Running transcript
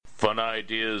Fun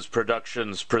Ideas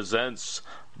Productions presents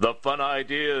the Fun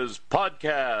Ideas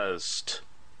Podcast.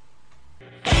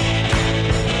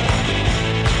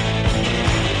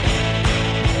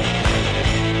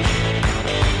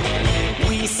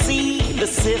 We see the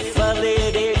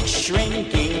syphilitic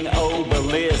shrinking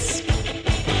obelisk,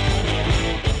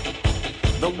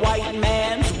 the white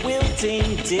man's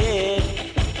wilting dick.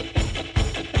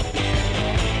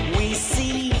 We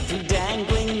see through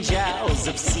dangling jowls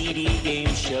of seedy game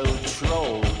show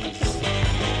trolls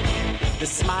the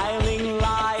smiling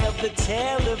lie of the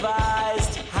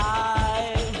televised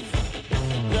hive.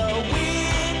 The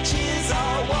witches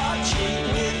are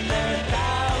watching with their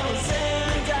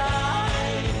thousand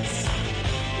eyes.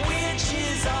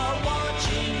 Witches are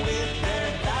watching with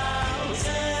their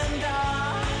thousand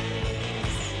eyes.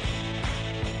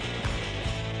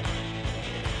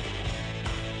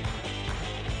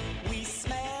 We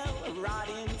smell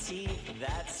rotten teeth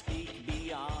that speak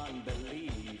beyond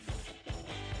belief.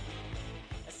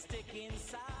 A stick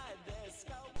inside their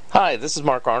skull. Hi, this is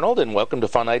Mark Arnold, and welcome to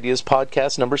Fun Ideas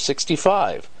Podcast number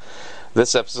 65.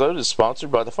 This episode is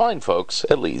sponsored by the fine folks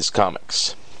at Lee's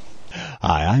Comics.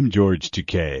 Hi, I'm George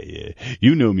Takei.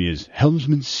 You know me as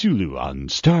Helmsman Sulu on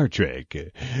Star Trek.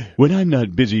 When I'm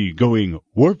not busy going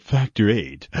Warp Factor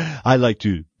 8, I like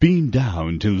to beam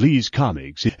down to Lee's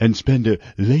Comics and spend a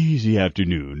lazy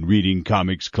afternoon reading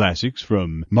comics classics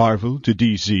from Marvel to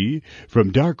DC,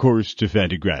 from Dark Horse to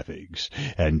Fantagraphics,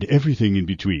 and everything in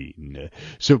between.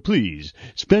 So please,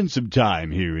 spend some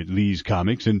time here at Lee's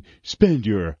Comics and spend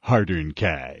your hard-earned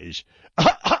cash.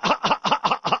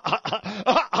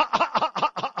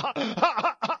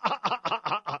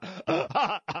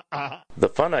 The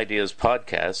Fun Ideas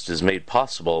Podcast is made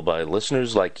possible by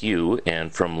listeners like you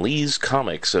and from Lee's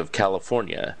Comics of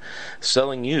California,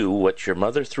 selling you what your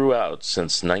mother threw out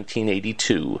since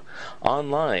 1982,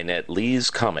 online at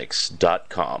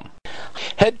leescomics.com.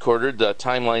 Headquartered, the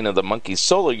timeline of the Monkey's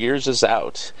solo years is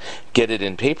out. Get it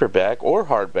in paperback or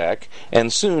hardback,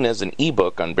 and soon as an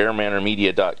ebook on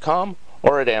bearmanormedia.com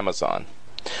or at Amazon.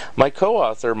 My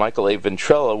co-author, Michael A.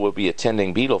 Ventrella, will be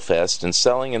attending Beetlefest and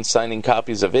selling and signing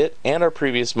copies of it and our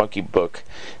previous Monkey book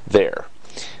there.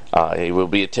 He will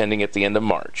be attending at the end of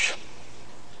March.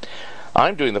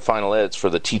 I'm doing the final edits for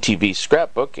the TTV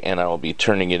scrapbook, and I will be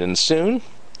turning it in soon.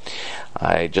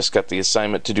 I just got the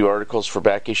assignment to do articles for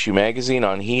Back Issue Magazine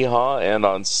on Hee Haw and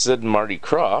on Sid and Marty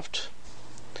Krofft.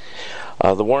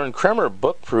 The Warren Kremer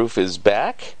book proof is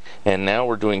back, and now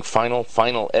we're doing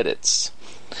final edits.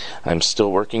 I'm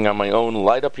still working on my own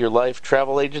Light Up Your Life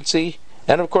travel agency,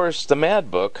 and of course the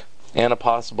Mad book, and a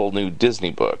possible new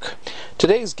Disney book.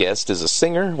 Today's guest is a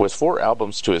singer with 4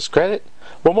 albums to his credit,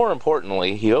 but more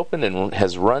importantly, he opened and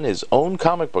has run his own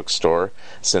comic book store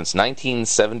since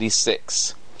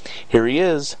 1976. Here he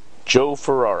is, Joe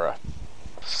Ferrara.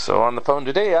 So on the phone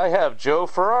today, I have Joe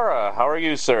Ferrara. How are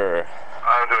you, sir?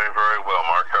 I'm doing very well,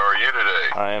 Mark. How are you today?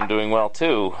 I am doing well,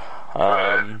 too.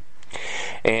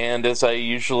 And as I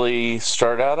usually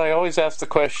start out, I always ask the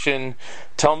question,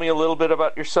 tell me a little bit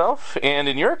about yourself, and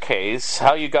in your case,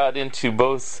 how you got into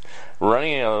both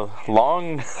running a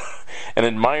long and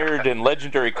admired and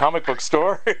legendary comic book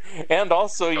store, and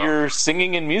also your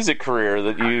singing and music career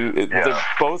that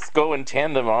both go in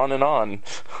tandem on and on.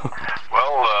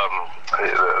 Well,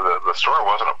 the store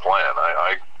wasn't a plan.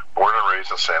 I born and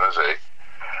raised in San Jose.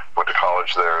 Went to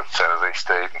college there at San Jose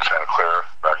State and Santa Clara,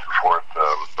 back and forth.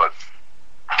 But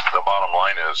the bottom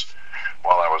line is,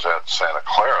 while I was at Santa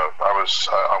Clara, I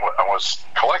was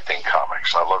collecting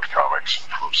comics. I loved comics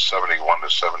from 71 to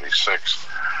 76.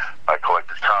 I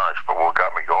collected comics, but what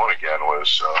got me going again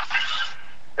was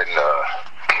in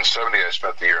 70. I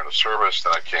spent the year in the service.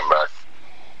 Then I came back,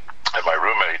 and my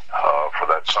roommate for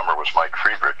that summer was Mike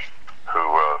Friedrich, who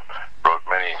wrote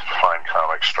many fine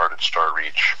comics, started Star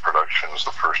Reach Productions,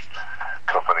 the first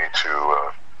company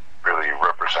to really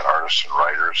represent artists and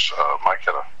writers. Mike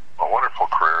had a wonderful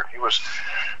career. He was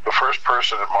the first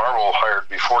person at Marvel hired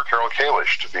before Carol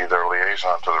Kalish to be their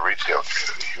liaison to the retail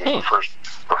community. He was the first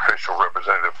official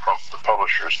representative from the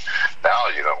publishers. Now,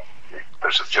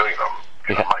 there's a jillion of them.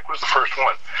 Mike was the first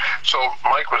one. So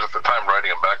Mike was at the time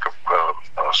writing a backup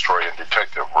story in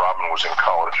Detective. Robin was in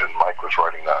college, and Mike was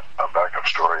writing that backup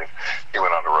story. He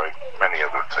went on to write many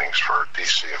other things for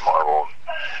DC and Marvel, and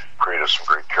created some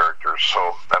great characters.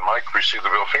 And Mike received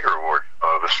the Bill Finger Award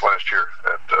this last year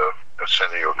at San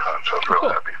Diego Con, so I was real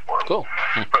happy for him. Cool.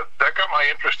 But that got my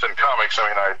interest in comics. I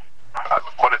mean,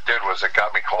 what it did was it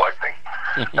got me collecting.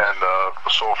 And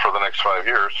so for the next 5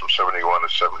 years, from 71 to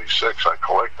 76, I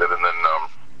collected, and then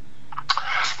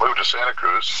moved to Santa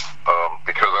Cruz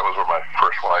because that was where my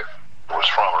first wife was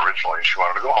from originally. She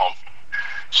wanted to go home.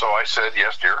 So I said,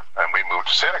 yes, dear, and we moved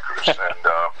to Santa Cruz. And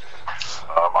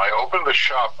I opened the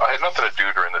shop. I had nothing to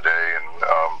do during the day and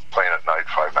playing at night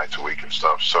 5 nights a week and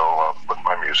stuff. So with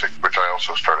my music, which I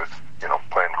also started,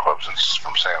 playing clubs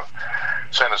from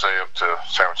San Jose up to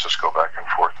San Francisco back and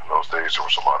forth. In those days, there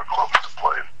was a lot of clubs to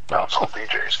play. Some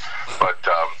DJs. But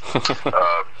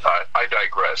I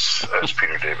digress, as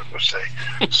Peter David would say.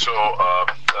 So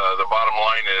the bottom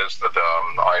line is that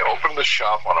I opened the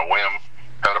shop on a whim,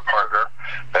 had a partner,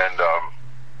 and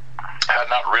had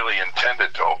not really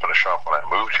intended to open a shop when I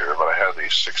moved here, but I had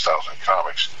these 6,000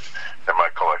 comics in my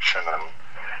collection, and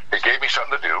it gave me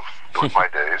something to do with my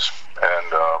days.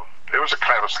 And it was a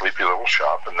kind of a sleepy little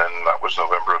shop, and then that was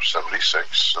November of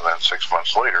 '76, and then 6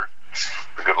 months later,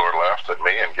 the good Lord laughed at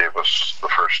me and gave us the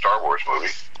first Star Wars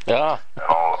movie. Yeah. And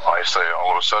all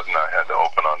of a sudden I had to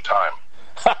open on time.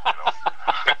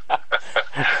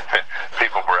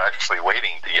 People were actually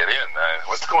waiting to get in.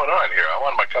 What's going on here? I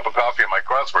want my cup of coffee and my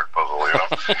crossword puzzle,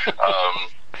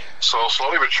 So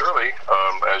slowly but surely,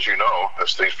 as you know,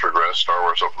 as things progress, Star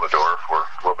Wars opened the door for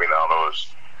what we now know as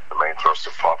the main thrust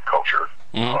of pop culture.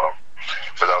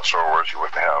 Without Star Wars, you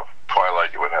wouldn't have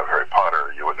Twilight, you wouldn't have Harry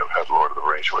Potter, you wouldn't have had Lord of the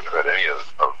Rings, you wouldn't have had any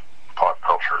of pop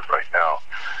culture right now.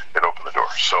 It opened the door.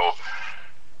 So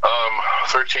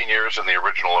 13 years in the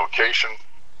original location,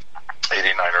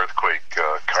 89 earthquake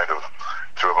kind of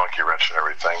threw a monkey wrench in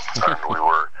everything. We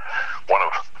were one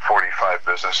of 45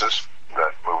 businesses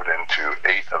that moved into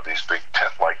 8 of these big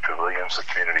tent-like pavilions. The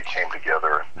community came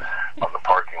together on the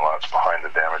parking lots behind the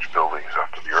damaged buildings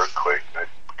after the earthquake. They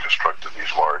constructed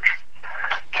these large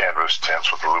canvas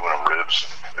tents with aluminum ribs.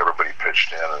 Everybody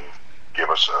pitched in and gave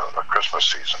us a Christmas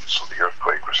season. So the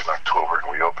earthquake was in October,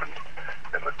 and we opened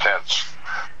in the tents.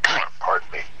 Pardon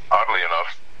me. Oddly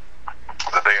enough,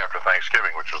 the day after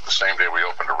Thanksgiving, which was the same day we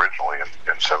opened originally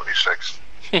in '76.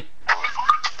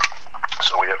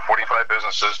 So we had 45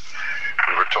 businesses.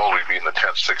 We were told we'd be in the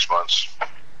tents 6 months.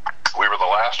 We were the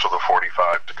last of the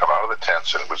 45 to come out of the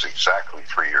tents, and it was exactly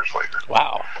 3 years later.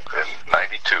 Wow. In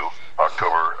 '92,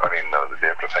 the day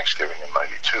after Thanksgiving in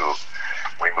 '92,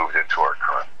 we moved into our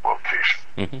current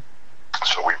location.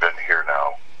 So we've been here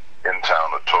now in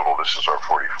town. The total, this is our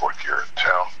 44th year in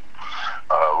town.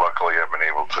 Luckily, I've been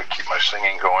able to keep my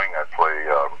singing going. I play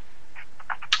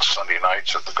Sunday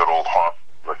nights at the good old haunt,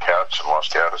 the Cats in Los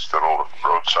Gatos, good old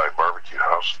roadside barbecue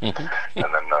house. And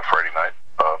then Friday night,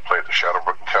 play at the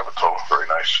Shadowbrook in Capitola, very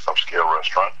nice upscale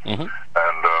restaurant. And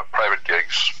private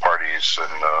gigs, parties,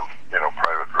 and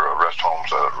private rest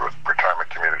homes, retirement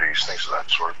communities, things of that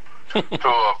sort. So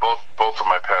both of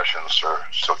my passions are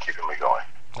still keeping me going.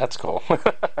 That's cool.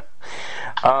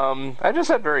 I just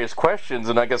had various questions,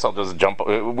 and I guess I'll just jump.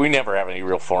 We never have any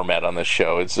real format on this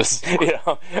show. It's just, Speaking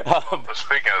of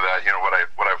that,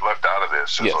 what I've left out of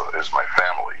this is my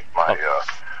family. My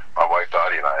wife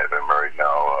Dottie and I have been married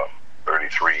now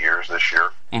 33 years this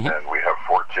year, and we have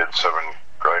 4 kids, 7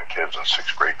 grandkids, and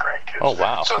 6 great-grandkids. Oh,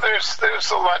 wow. So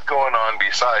there's a lot going on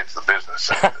besides the business.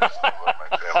 My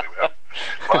family.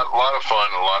 We have a lot of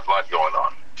fun, a lot going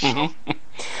on.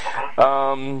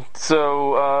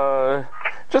 So.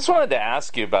 Just wanted to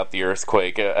ask you about the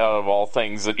earthquake, out of all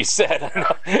things that you said.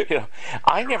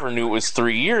 I never knew it was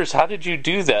 3 years. How did you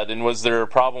do that? And was there a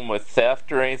problem with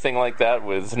theft or anything like that,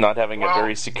 with not having a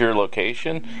very secure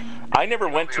location? I never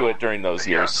went to it during those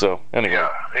years, so anyway. Yeah,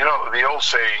 the old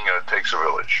saying, takes a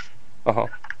village. Well,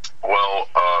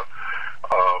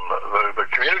 the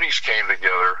communities came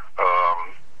together,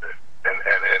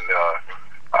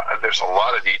 and there's a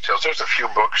lot of details. There's a few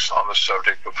books on the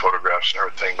subject with photographs and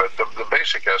everything, but the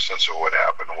basic essence of what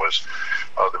happened was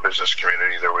the business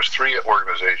community. There was 3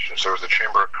 organizations. There was the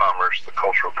Chamber of Commerce, the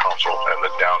Cultural Council, and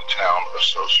the Downtown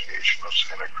Association of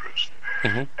Santa Cruz.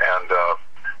 And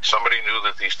somebody knew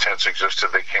that these tents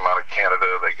existed. They came out of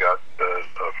Canada. They got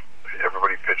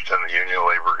everybody pitched in. The union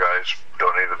labor guys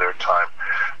donated their time.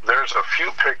 There's a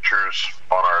few pictures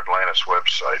on our Atlantis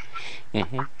website.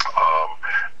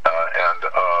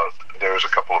 There's a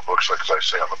couple of books, like as I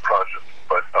say, on the project.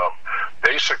 But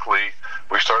basically,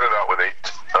 we started out with 8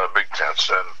 big tents,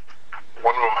 and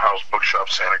one of them housed Bookshop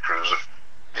Santa Cruz, if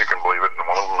you can believe it, and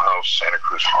one of them housed Santa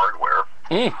Cruz Hardware.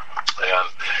 And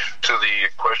to the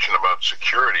question about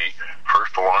security,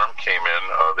 first alarm came in.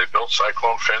 They built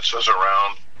cyclone fences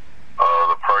around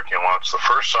the parking lots. The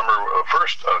first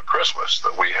Christmas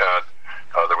that we had,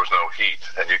 there was no heat,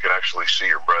 and you could actually see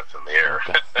your breath in the air.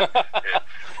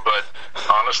 But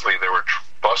honestly, there were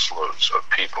busloads of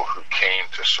people who came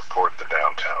to support the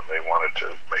downtown. They wanted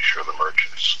to make sure the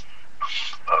merchants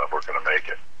were going to make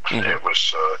it. It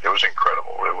was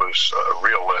incredible. It was a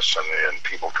real lesson in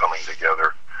people coming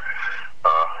together.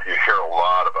 you hear a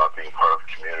lot about being part of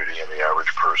the community and the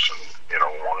average person,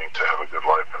 wanting to have a good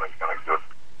life and a good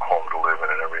home to live in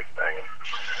and everything.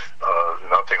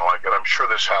 Nothing like it. I'm sure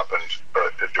this happened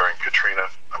during Katrina.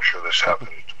 I'm sure this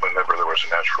happened whenever there was a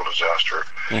natural disaster,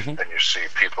 and you see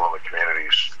people in the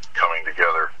communities coming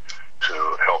together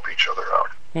to help each other out.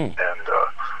 And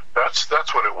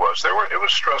that's what it was. It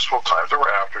was stressful times. There were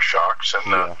aftershocks,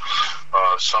 and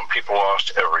some people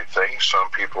lost everything. Some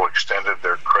people extended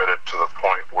their credit to the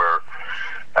point where,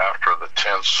 after the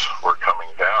tents were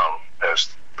coming down, as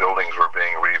buildings were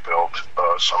being rebuilt,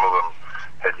 some of them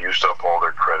had used up all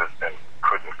their credit and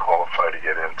couldn't qualify to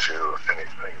get into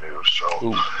anything new.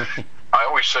 So I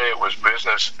always say it was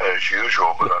business as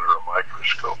usual, but under a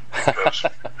microscope. Because,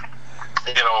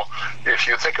 if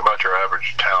you think about your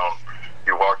average town,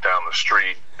 you walk down the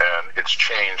street and it's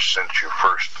changed since you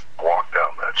first walked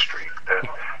down that street. And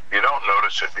you don't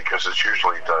notice it because it's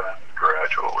usually done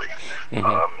gradually.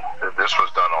 This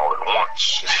was done all at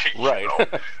once. Right.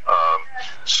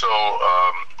 So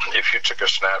if you took a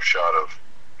snapshot of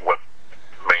what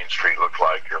Main Street looked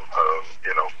like,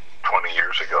 20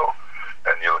 years ago,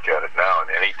 and you look at it now in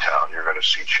any town, you're going to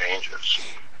see changes.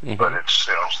 But it's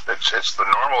the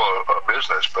normal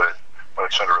business, but when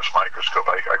it's under a microscope,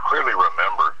 I clearly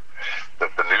remember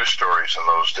that the news stories in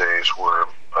those days were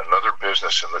another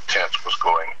business in the tents was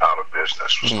going out of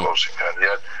business, was closing, and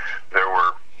yet there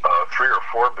were 3 or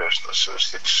 4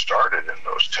 businesses that started in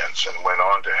those tents and went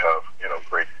on to have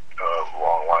great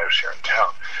long lives here in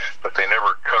town, but they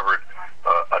never covered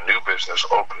a new business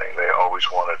opening. They always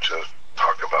wanted to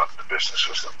talk about the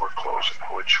businesses that were closing,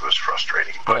 which was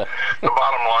frustrating. But the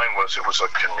bottom line was it was a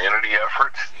community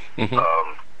effort.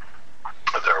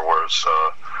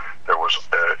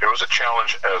 It was a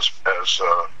challenge as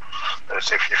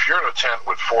if you're in a tent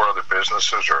with 4 other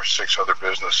businesses or 6 other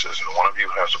businesses and one of you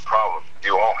has a problem,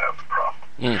 you all have the problem.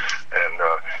 And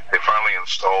they finally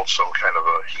installed some kind of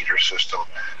a heater system,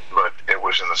 but it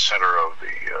was in the center of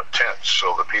the tent.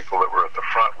 So the people that were at the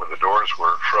front where the doors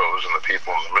were froze, and the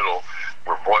people in the middle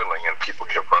were boiling, and people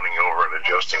kept running over and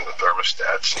adjusting the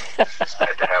thermostats. I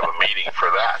had to have a meeting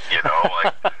for that,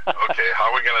 like, okay,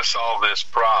 how are we going to solve this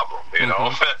problem,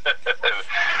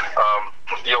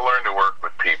 You'll learn to work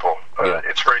with people.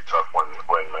 It's very tough when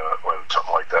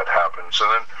something like that happens. And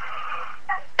then,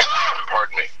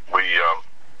 pardon me, we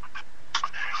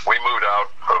moved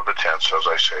out of the tents, as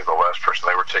I say, the last person.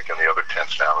 They were taking the other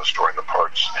tents down and storing the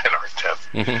parts in our tent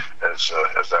as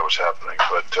that was happening.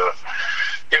 But the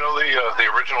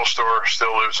original store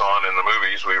still lives on in the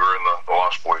movies. We were in the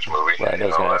Lost Boys movie. Right, I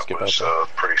was going to ask you about that. That was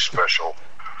a pretty special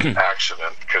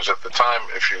accident, because at the time,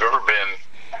 if you've ever been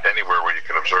anywhere where you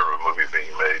can observe a movie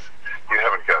being made, you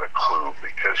haven't got a clue,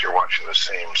 because you're watching the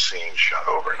same scene shot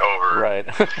over and over. Right.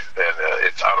 And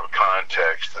it's out of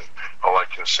context, and all I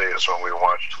can say is when we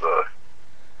watched the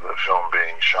film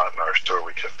being shot in our store,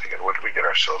 we kept thinking, what did we get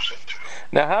ourselves into?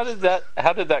 Now, how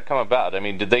did that come about? I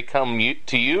mean, did they come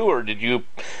to you, or did you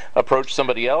approach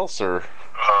somebody else, or?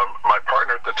 My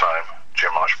partner at the time,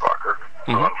 Jim Oshbacher,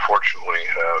 who unfortunately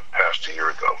passed a year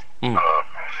ago.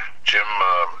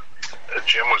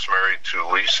 Jim was married to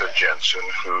Lisa Jensen,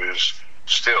 who is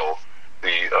still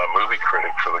the movie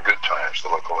critic for the Good Times, the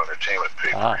local entertainment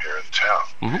paper here in town.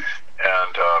 And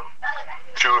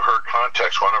through her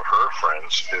contacts, one of her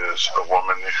friends is a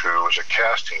woman who is a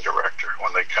casting director.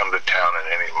 When they come to town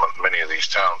in many of these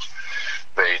towns,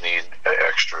 they need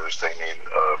extras, they need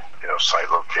site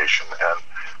location, and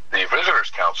the Visitors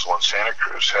Council in Santa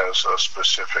Cruz has a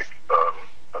specific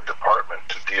department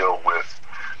to deal with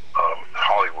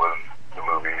Hollywood, the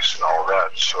movies, and all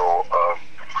that. So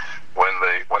when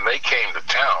they came to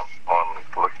town on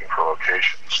looking for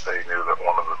locations, they knew that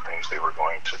one of the things they were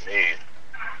going to need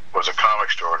was a comic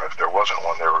store, and if there wasn't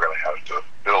one, they were going to have to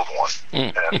build one.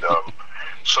 And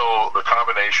so the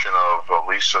combination of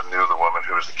Lisa knew the woman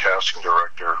who was the casting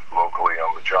director locally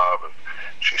on the job, and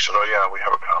she said, "Oh yeah, we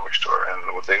have a comic store."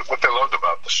 And what they loved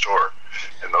about the store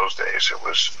in those days, it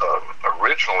was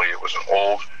originally it was an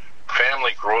old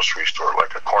family grocery store,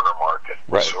 like a corner market.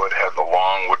 Right. So it had the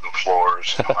long wooden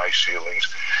floors, and high ceilings,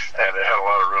 and it had a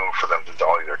lot of room for them to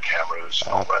dolly their cameras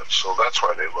and all that. So that's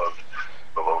why they loved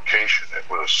the location. It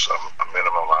was a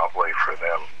minimum outlay for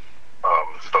them.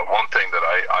 But one thing that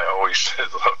I always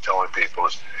love telling people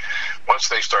is once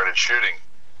they started shooting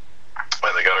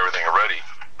and they got everything ready,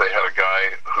 they had a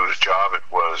guy whose job it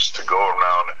was to go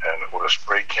around and with a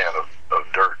spray can of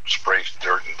dirt, spray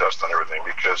dirt and dust on everything,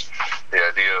 because the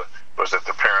idea was that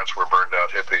the parents were burned out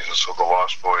hippies, and so the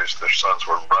Lost Boys, their sons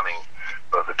were running,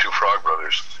 the two Frog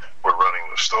Brothers were running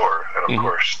the store, and of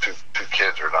course, to two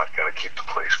kids are not going to keep the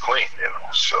place clean,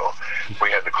 So we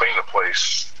had to clean the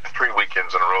place 3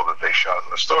 weekends in a row that they shot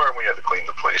in the store, and we had to clean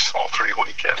the place all 3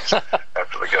 weekends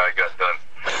after the guy got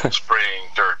done spraying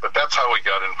dirt. But that's how we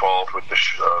got involved with the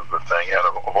thing. And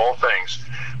of all things,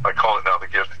 I call it now the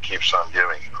gift that keeps on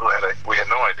giving. We had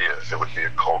no idea it would be a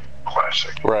cult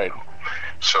classic. Right.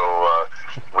 So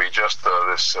we just,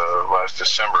 this last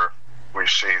December, we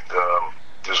received,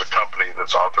 there's a company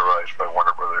that's authorized by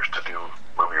Warner Brothers to do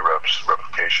movie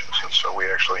replications. And so we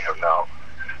actually have now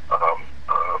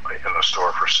in the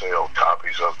store for sale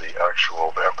copies of the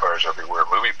actual Vampires Everywhere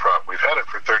movie prop. We've had it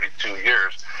for 32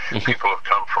 years. People have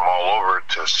come from all over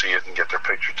to see it and get their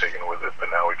picture taken with it, but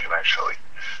now we can actually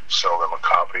sell them a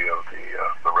copy of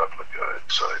the replica.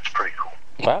 It's pretty cool.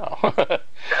 Wow.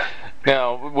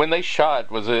 Now, when they shot,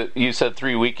 was it, you said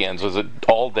 3 weekends, was it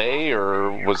all day,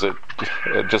 or was it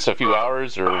just a few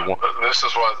hours? Or this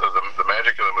is what the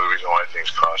magic of the movies and why things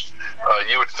cost.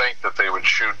 You would think that they would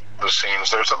shoot the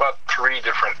scenes. There's about 3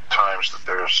 different times that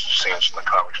there's scenes in the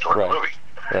comic store in the movie.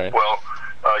 Right. Well,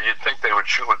 you'd think they would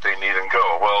shoot what they need and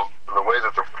go. Well, the way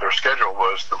that their schedule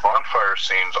was, the bonfire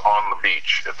scenes on the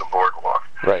beach at the boardwalk,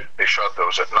 right, they shot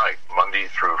those at night, Monday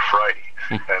through Friday.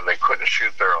 And they couldn't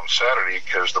shoot there on Saturday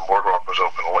because the boardwalk was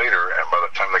open later, and by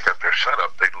the time they got their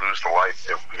setup, they'd lose the light.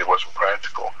 It wasn't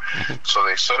practical. So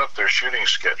they set up their shooting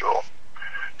schedule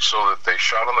so that they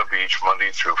shot on the beach Monday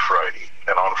through Friday.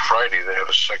 And on Friday, they had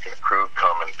a second crew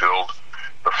come and build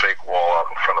the fake wall out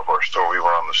in front of our store. We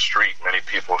were on the street. Many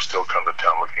people still come to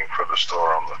town looking for the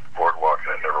store on the boardwalk,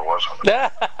 and it never was on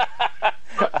the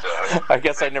but, I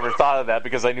guess I never thought of that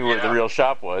because I knew where the real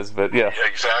shop was, but yeah.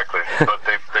 Exactly. But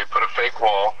they put a fake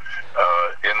wall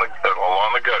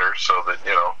along the gutter so that,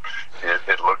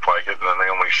 it looked like it, and then they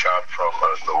only shot from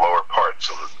the lower part.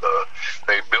 So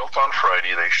they built on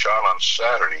Friday, they shot on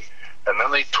Saturday, and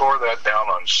then they tore that down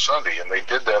on Sunday, and they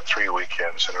did that 3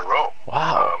 weekends in a row.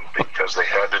 Wow. Because they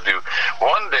had to do,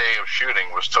 one day of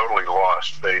shooting was totally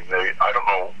lost. They I don't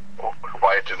know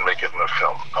why it didn't make it in the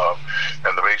film.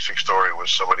 And the basic story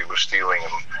was somebody was stealing,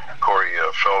 and Corey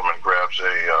Feldman grabs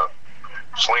a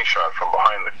slingshot from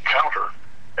behind the counter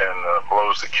and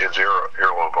blows the kid's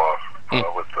earlobe off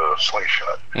with the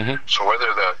slingshot. So whether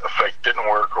that effect didn't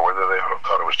work or whether they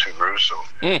thought it was too gruesome,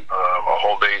 a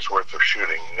whole day's worth of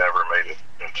shooting never made it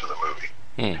into the movie.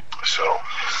 So,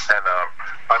 and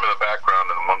I'm in the background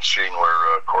in one scene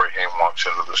where Corey Haim walks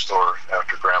into the store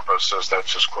after Grandpa says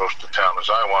that's as close to town as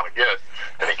I want to get,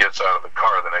 and he gets out of the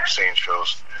car. The next scene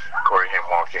shows Corey Haim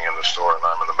walking in the store, and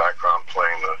I'm in the background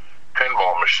playing the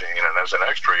pinball machine, and as an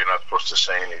extra, you're not supposed to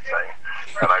say anything.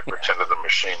 And I pretended the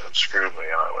machine had screwed me,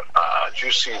 and I went, did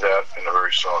you see that, in a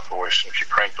very soft voice? And if you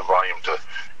crank the volume to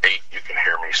 8, you can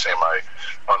hear me say my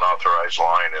unauthorized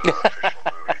line in an official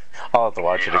movie. I'll have to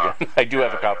watch it again. I do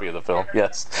have a copy of the film,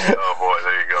 yes. Oh, boy,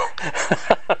 there you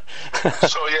go.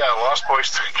 So, Lost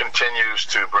Boys continues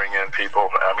to bring in people,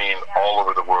 all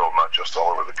over the world, not just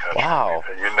all over the country. Wow.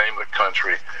 You name the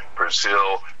country,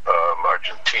 Brazil,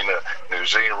 Argentina, New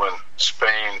Zealand,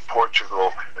 Spain,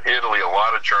 Portugal, Italy, a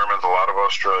lot of Germans, a lot of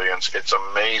Australians. It's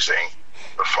amazing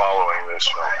the following this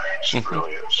film. It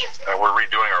really is. And we're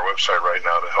redoing our website right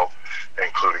now to help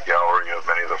include a gallery of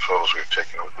many of the photos we've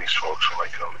taken with these folks when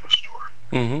they come to the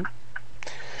store.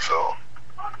 So.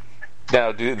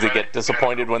 Now, do they get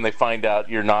disappointed when they find out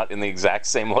you're not in the exact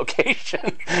same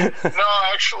location? No,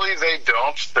 actually, they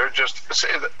don't. They're just,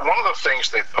 one of the things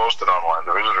they posted online,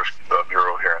 the Visitor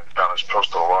Bureau here in town has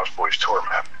posted a Lost Boys tour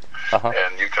map.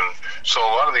 And you can, so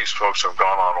a lot of these folks have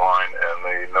gone online and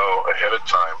they know ahead of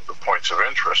time the points of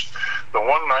interest. The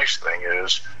one nice thing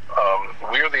is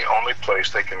we're the only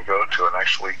place they can go to and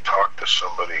actually talk to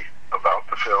somebody about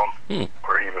the film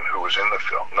or even who was in the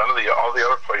film. All the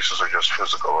other places are just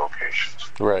physical locations.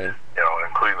 Right.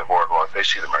 Including the boardwalk. They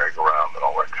see the merry-go-round and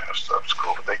all that kind of stuff. It's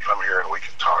cool. But they come here and we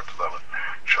can talk to them and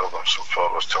show them some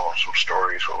photos, tell them some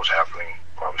stories, what was happening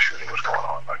while the shooting was going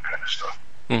on, that kind of stuff.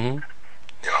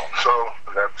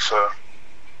 So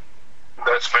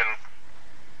that's been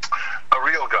a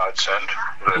real godsend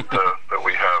that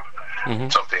we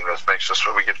have something that makes us,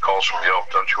 when we get calls from Yelp,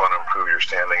 don't you want to improve your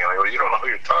standing? And I go, you don't know who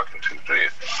you're talking to, do you?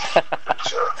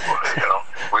 It's,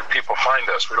 when people find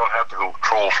us, we don't have to go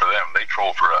troll for them. They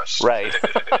troll for us. Right.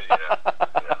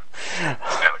 Kind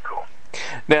of cool.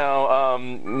 Now,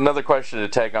 another question to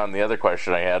tag on the other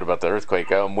question I had about the earthquake.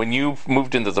 When you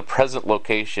moved into the present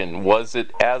location, was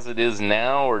it as it is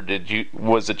now, or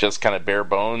was it just kind of bare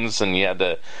bones and you had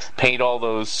to paint all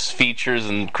those features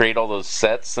and create all those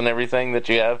sets and everything that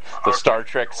you have? The Star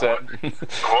Trek set?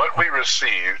 What we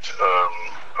received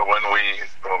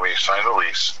when we signed the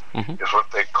lease is what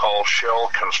they call shell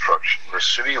construction. The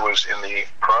city was in the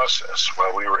process,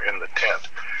 while we were in the tent,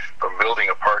 of building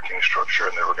a parking structure,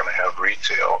 and they were going to have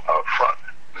retail out front,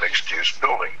 mixed-use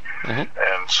building.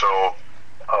 And so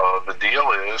the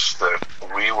deal is that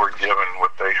we were given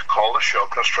what they call a shell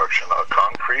construction, a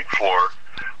concrete floor,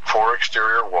 4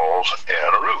 exterior walls,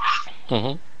 and a roof.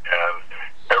 And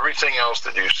everything else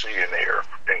that you see in here,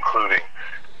 including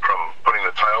from putting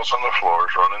the tiles on the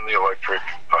floors, running the electric,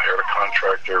 I hired a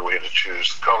contractor, we had to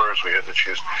choose the colors, we had to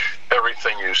choose,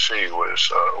 everything you see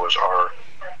was our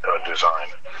design.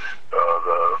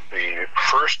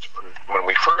 When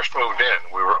we first moved in,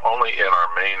 we were only in our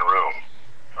main room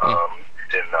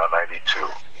in 92.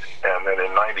 And then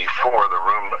in 94, the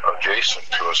room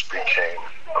adjacent to us became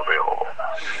available.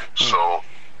 So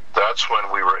that's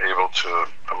when we were able to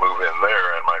move in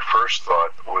there, and my first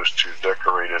thought was to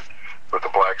decorate it with a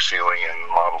black ceiling and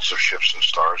models of ships and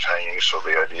stars hanging, so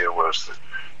the idea was that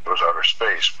it was outer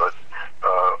space, but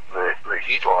the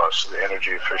heat loss, the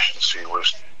energy efficiency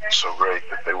was so great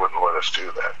that they wouldn't let us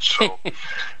do that. So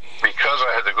because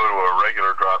I had to go to a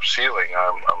regular drop ceiling,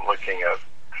 I'm looking at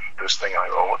this thing,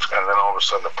 and then all of a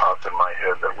sudden it popped in my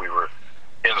head that we were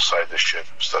inside the ship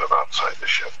instead of outside the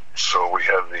ship. So we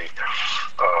had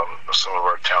some of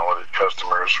our talented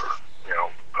customers, or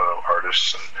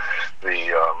artists, and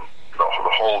the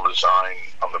whole design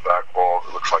on the back wall,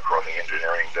 it looks like we're on the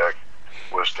engineering deck,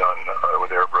 was done with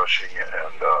airbrushing,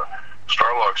 and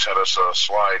Starlog sent us a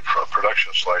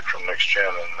production slide from Next Gen,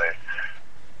 and the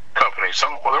company,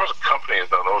 there was a company in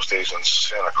those days in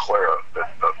Santa Clara,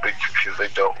 that big computer, they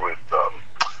dealt with a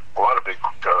lot of big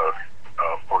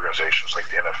organizations like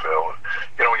the NFL.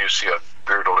 When you see a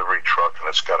beer delivery truck and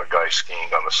it's got a guy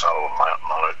skiing on the side of a mountain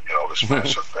on it, this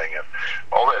massive thing, and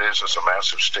all that is a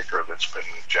massive sticker that's been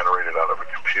generated out of a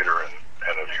computer and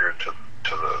adhered to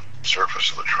the surface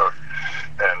of the truck.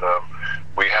 And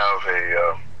we have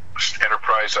a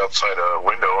Enterprise outside a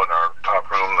window in our top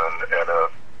room, and a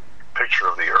picture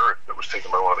of the Earth that was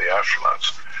taken by one of the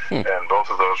astronauts. And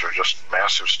both of those are just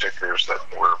massive stickers that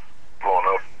were blown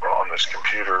up on this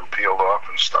computer, peeled off,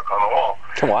 and stuck on the wall.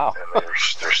 Wow. And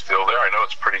they're still there. I know,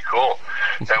 it's pretty cool.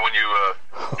 And when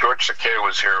George Takei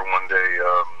was here one day,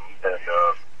 and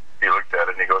he looked at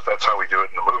it and he goes, "That's how we do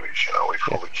it in the movies. We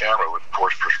fold the camera with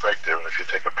forced perspective, and if you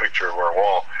take a picture of our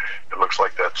wall, it looks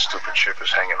like that stupid ship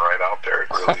is hanging right out there. It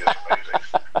really is amazing."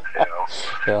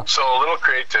 Yeah. So a little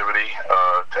creativity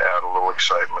to add a little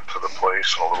excitement to the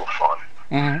place, and a little fun.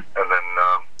 And then,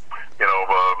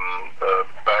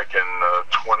 back in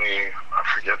I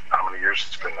forget how many years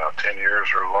it's been now, 10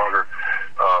 years or longer,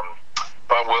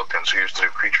 Bob Wilkins, who used to do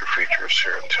creature features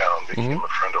here in town, became a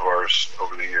friend of ours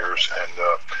over the years. And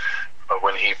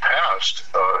when he passed,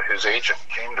 his agent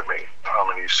came to me, Tom,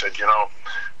 and he said,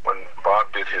 when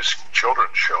Bob did his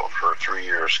children's show for 3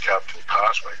 years, Captain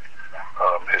Cosmic,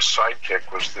 his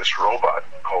sidekick was this robot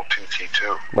called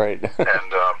 2T2. Right.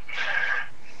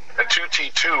 And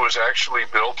 2T2 was actually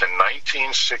built in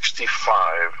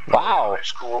 1965. Wow.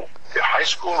 High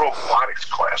school robotics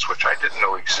class, which I didn't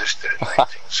know existed in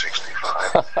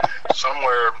 1965,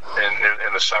 somewhere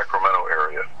in the Sacramento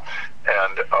area.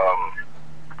 And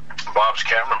Bob's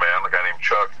cameraman, a guy named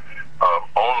Chuck,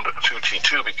 owned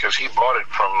 2T2 because he bought it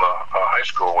from the high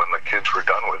school when the kids were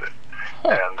done with it.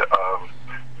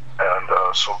 And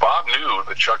so Bob knew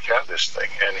that Chuck had this thing,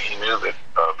 and he knew that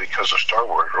because of Star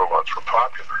Wars, robots were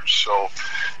popular. So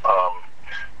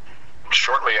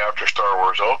shortly after Star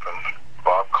Wars opened,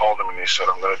 Bob called him and he said,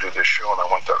 "I'm going to do this show, and I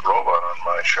want that robot on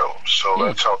my show." So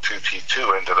that's how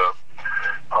 2T2 ended up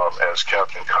as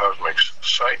Captain Cosmic's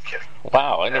sidekick.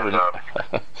 Wow, I never knew.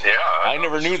 Yeah, I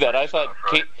never knew that. I thought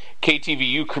right?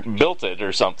 KTVU built it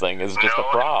or something. It's just a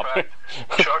prop. In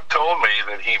fact, Chuck told me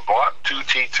that he bought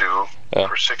 2T2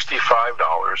 for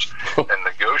 $65 and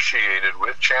negotiated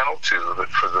with Channel 2 that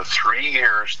for the 3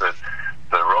 years that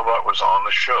the robot was on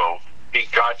the show, he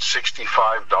got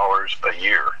 $65 a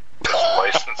year as a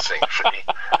licensing fee.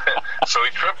 So he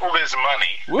tripled his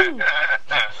money. And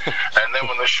then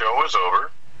when the show was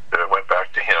over, it went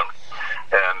back to him,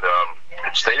 and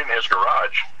it stayed in his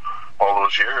garage all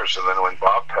those years. And then when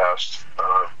Bob passed,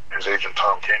 his agent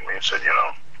Tom came to me and said,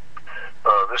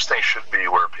 this thing should be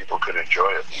where people could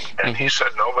enjoy it. And he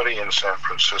said nobody in San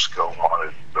Francisco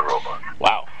wanted the robot.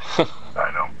 Wow.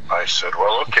 I know. I said,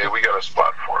 well, okay, we got a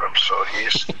spot for him. So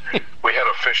we had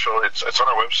official, it's on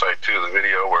our website too, the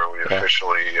video where we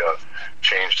officially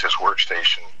changed his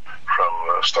workstation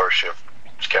from Starship,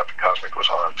 Captain Cosmic was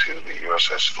on, to the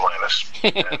USS Atlantis.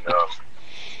 And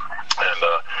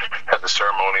had the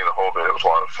ceremony, the whole bit. It was a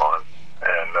lot of fun.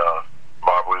 And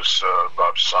Bob's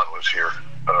son was here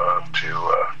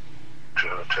to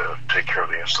take care of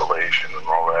the installation and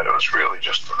all that. It was really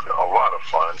just a lot of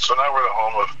fun. So now we're the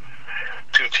home of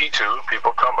 2T2.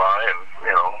 People come by and,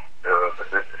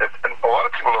 and a lot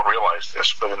of people don't realize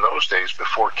this, but in those days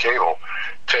before cable,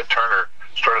 Ted Turner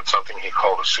started something he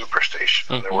called a superstation.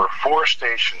 Mm-hmm. There were 4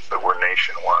 stations that were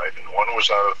nationwide, and one was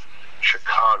out of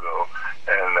Chicago,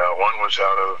 and one was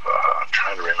out of, I'm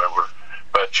trying to remember,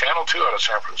 but Channel 2 out of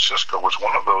San Francisco was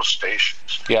one of those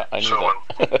stations. Yeah, I knew so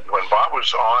that. when Bob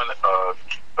was on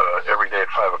every day at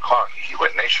 5 o'clock, he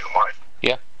went nationwide.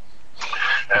 Yeah.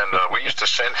 And we used to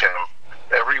send him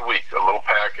every week a little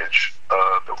package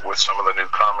with some of the new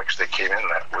comics that came in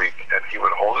that week, and he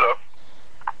would hold it up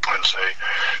and say,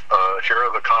 here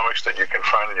are the comics that you can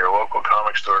find in your local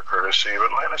comic store courtesy of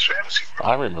Atlantis Fantasy.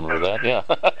 I remember that, yeah.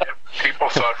 People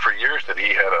thought for years that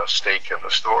he had a stake in the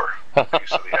store, a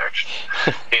piece of the action.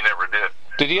 He never did.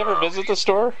 Did he ever visit the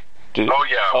store? We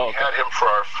had him for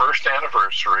our first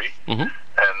anniversary, and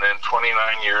then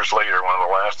 29 years later, one of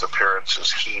the last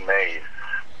appearances he made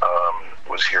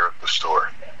was here at the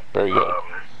store. Very good.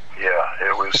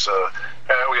 It was,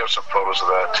 we have some photos of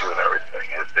that too and everything.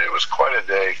 It was quite a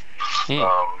day.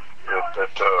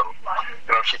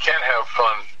 If you can't have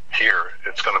fun here,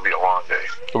 it's going to be a long day.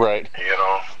 Right. And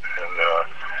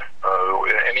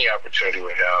any opportunity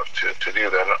we have to do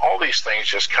that. And all these things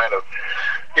just kind of,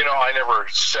 I never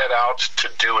set out to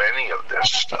do any of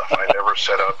this stuff. I never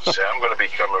set out to say, I'm going to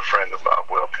become a friend of Bob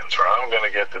Wilkins, or I'm going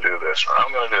to get to do this, or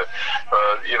I'm going to do,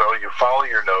 you follow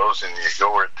your nose and you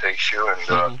go where it takes you.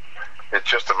 And it's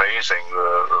just amazing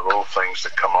the little things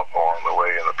that come up along the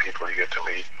way and the people you get to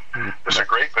meet. It's a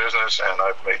great business, and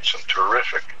I've made some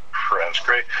terrific friends.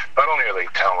 Great. Not only are they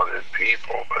talented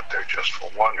people, but they're just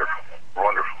wonderful,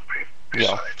 wonderful people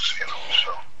besides,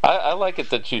 so. I like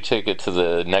it that you take it to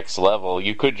the next level.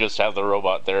 You could just have the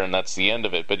robot there and that's the end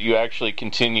of it, but you actually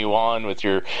continue on with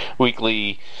your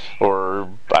weekly or,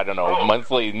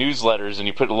 monthly newsletters, and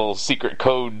you put a little secret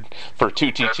code for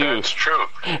 2T2. That's true.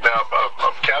 Now,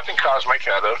 Captain Cosmic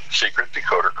had a secret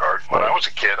decoder card. When I was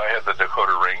a kid, I had the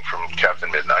decoder ring from Captain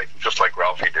Midnight, just like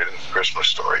Ralphie did in the Christmas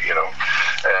Story,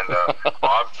 And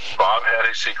Bob had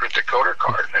a secret decoder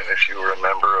card, and if you were a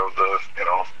member of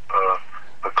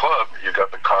the club, you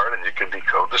got the card and you could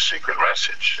decode the secret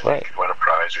message. And you could win a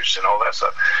prize or all that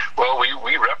stuff. Well, we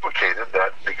replicated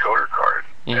that decoder card,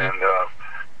 and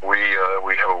we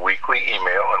have a weekly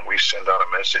email, and we send out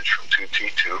a message from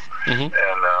 2T2. And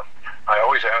I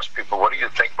always ask people, what do you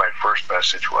think my first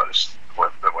message was when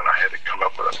I had to come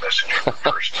up with a message for the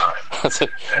first time?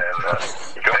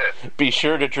 And go ahead. Be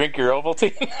sure to drink your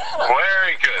Ovaltine.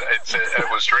 Very good. It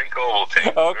was drink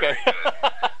Ovaltine. Okay. Very good.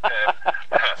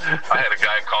 And, I had a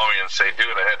guy call me and say, dude,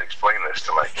 I had to explain this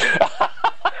to my kid.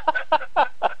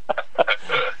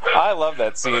 I love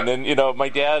that scene. And, my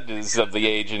dad is of the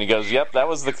age, and he goes, yep, that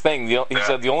was the thing. He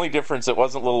said the only difference, it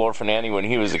wasn't Little Orphan Annie when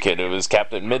he was a kid. It was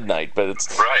Captain Midnight. But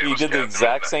he did the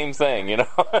exact same thing, Yep. And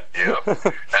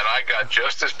I got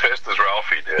just as pissed as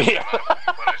Ralphie did. Yeah.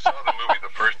 When I saw the movie the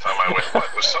first time, I went,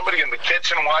 what? Was somebody in the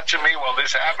kitchen watching me while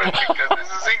this happened? Because this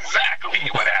is exactly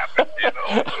what happened,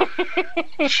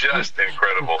 Just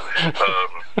incredible.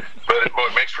 But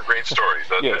it makes for great stories,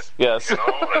 doesn't it? Yes. And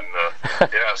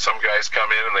some guys come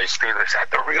in and they scream, is that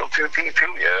the real 2T2?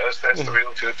 Yes, that's the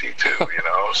real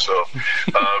 2T2, So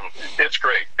it's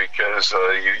great because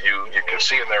you can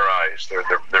see in their eyes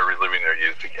they're reliving their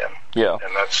youth again. Yeah.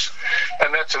 And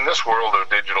that's in this world of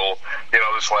digital.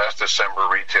 This last December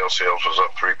retail sales was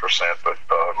up 3%, but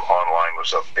online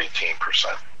was up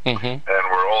 18%. And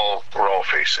we're all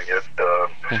facing it.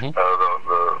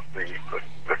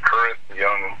 The current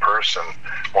young person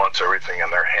wants everything in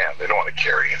their hand. They don't want to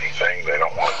carry anything. They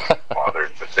don't want to be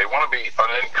bothered. But they want to be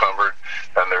unencumbered,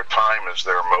 and their time is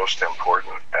their most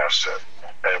important asset.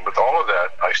 And with all of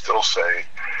that, I still say,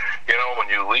 when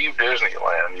you leave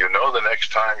Disneyland, the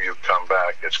next time you come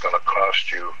back, it's going to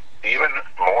cost you even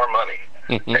more money.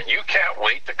 And you can't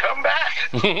wait to come back.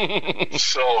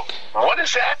 So what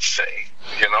does that say?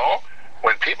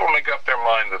 When people make up their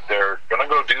mind that they're going to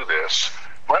go do this,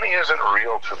 money isn't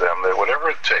real to them. That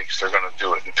whatever it takes, they're going to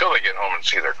do it until they get home and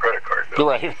see their credit card bill.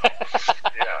 Right.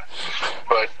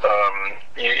 But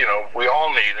we all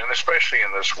need, and especially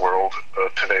in this world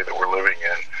today that we're living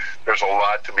in, there's a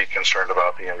lot to be concerned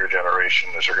about the younger generation.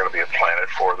 Is there going to be a planet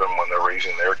for them when they're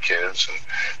raising their kids, and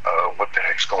what the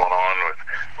heck's going on with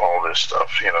all this stuff?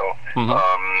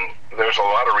 There's a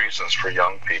lot of reasons for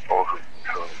young people who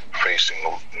facing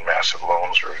massive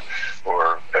loans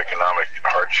or economic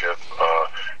hardship,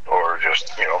 or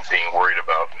just being worried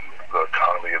about the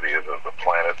economy of the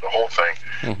planet, the whole thing.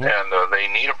 Mm-hmm. And they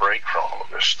need a break from all of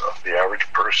this stuff. The average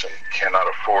person cannot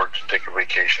afford to take a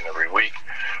vacation every week,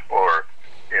 or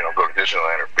go to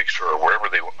Disneyland or Big Sur or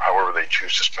however they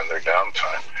choose to spend their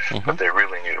downtime. Mm-hmm. But they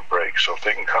really need a break. So if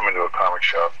they can come into a comic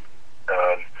shop,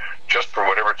 just for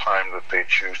whatever time that they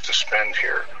choose to spend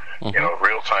here, mm-hmm.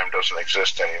 Real time doesn't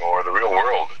exist anymore. The real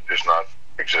world is not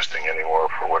existing anymore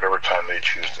for whatever time they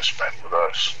choose to spend with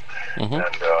us. Mm-hmm.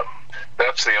 And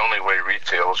that's the only way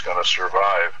retail is going to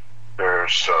survive.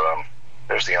 There's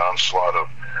the onslaught of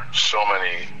so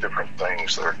many different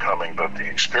things that are coming, but the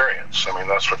experience,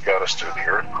 that's what got us through the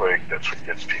earthquake. That's what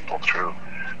gets people through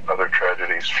other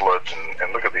tragedies, floods,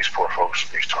 and look at these poor folks,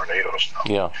 these tornadoes now.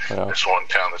 Yeah. This one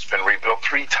town that's been rebuilt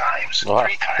 3 times. Wow.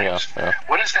 3 times. Yeah.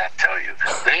 What does that tell you?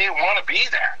 They want to be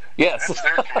there. Yes. That's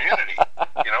their community,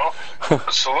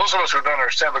 So those of us who don't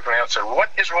understand look around and say,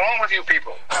 what is wrong with you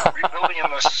people? Rebuilding in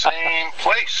the same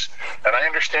place. And I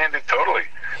understand it totally.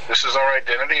 This is our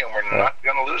identity, and we're not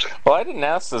going to lose it. Well, I didn't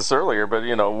ask this earlier, but,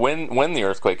 when the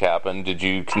earthquake happened, did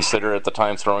you consider at the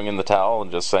time throwing in the towel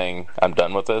and just saying, I'm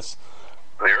done with this?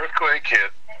 The earthquake hit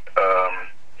at,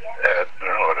 I don't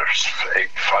know,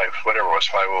 whatever it was,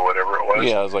 5:00, whatever it was.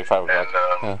 Yeah, it was like 5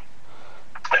 o'clock.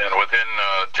 And within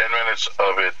 10 minutes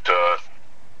of it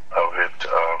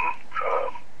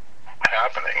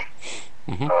happening,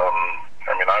 mm-hmm.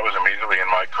 I was immediately in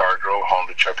my car, drove home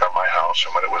to check out my house,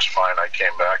 and when it was fine, I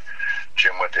came back.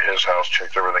 Jim went to his house,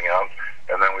 checked everything out,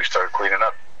 and then we started cleaning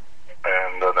up.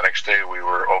 And the next day, we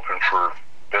were open for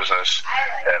business,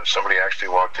 and somebody actually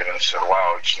walked in and said,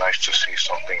 "Wow, it's nice to see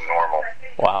something normal."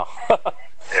 Wow.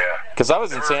 Yeah. Because I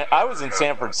was in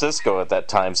San Francisco at that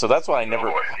time, so that's why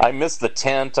I missed the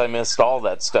tent, I missed all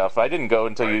that stuff. I didn't go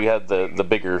until you had the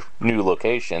bigger new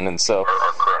location, and so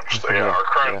our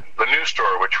current the new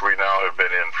store, which we now have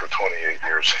been in for 28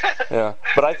 years. Yeah,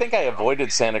 but I think I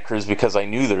avoided Santa Cruz because I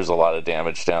knew there's a lot of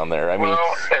damage down there. And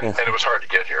it was hard to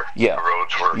get here. Yeah, the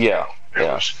roads were.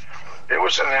 It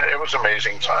was an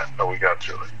amazing time that we got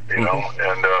through it, mm-hmm.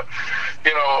 and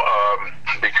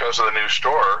because of the new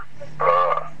store,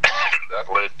 that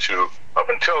led to, up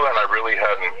until then,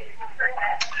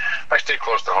 I stayed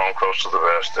close to home, close to the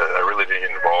vest. I really didn't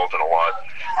get involved in a lot,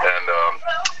 and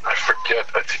I think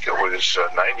it was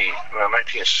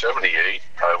 1978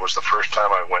 was the first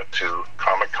time I went to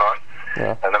Comic-Con.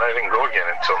 Yeah. And then I didn't go again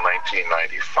until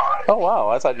 1995. Oh, wow.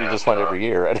 I thought you just went every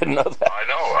year. I didn't know that. I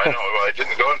know. I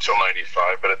didn't go until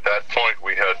 95, but at that point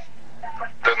we had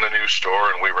done the new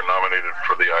store, and we were nominated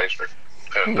for the Eisner.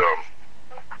 And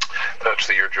that's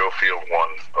the year Joe Field won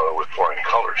with Flying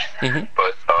Colors. Mm-hmm.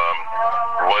 But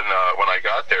when I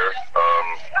got there,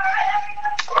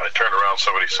 I turned around,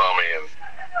 somebody saw me, and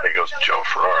he goes, "Joe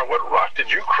Ferrara, what rock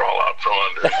did you crawl out from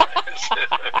under?"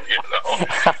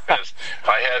 Because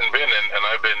I hadn't been, and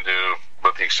I've been to,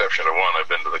 with the exception of one, I've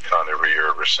been to the con every year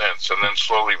ever since. And then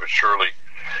slowly but surely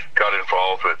got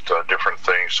involved with different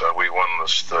things. We won the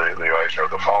Eisner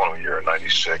the following year in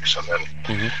 '96, and then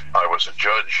mm-hmm. I was a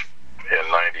judge in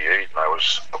 '98, and I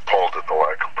was appalled at the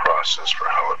lack of process for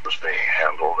how it was being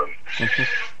handled. And mm-hmm.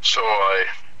 so I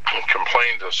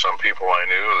complained to some people I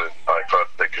knew that I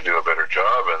thought they could do a better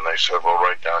job, and they said, "Well,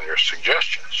 write down your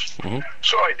suggestions." Mm-hmm.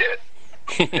 So I did.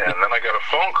 And then I got a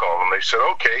phone call, and they said,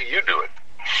 "Okay, you do it."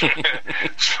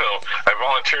 So I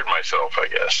volunteered myself, I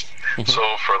guess. Mm-hmm.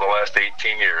 So for the last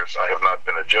 18 years, I have not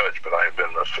been a judge, but I have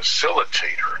been the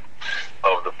facilitator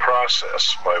of the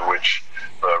process by which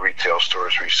retail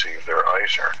stores receive their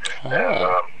Eisner.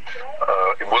 Oh.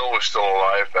 And Will was still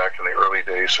alive back in the early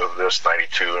days of this,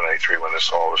 92 and 93, when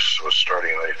this all was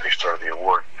starting. They started the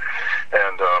award.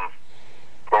 And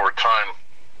over time,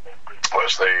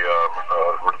 was Will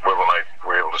and I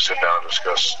were able to sit down and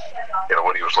discuss,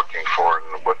 what he was looking for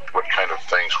and what kind of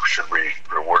things should we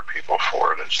reward people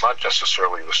for. And it's not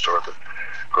necessarily the store that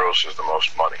grosses the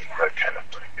most money, that kind of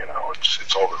thing.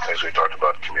 It's all the things we talked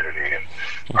about, community, and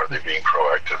are they being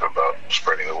proactive about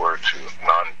spreading the word to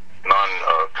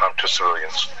to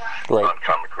civilians, right.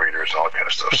 non-comic readers, and all that kind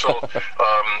of stuff. So,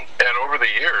 and over the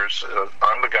years,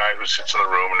 I'm the guy who sits in the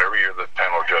room, and every year the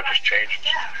panel of judges changes.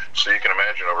 So you can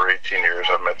imagine, over 18 years,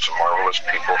 I've met some marvelous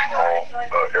people from all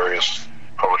areas,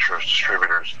 publishers,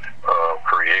 distributors,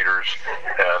 creators,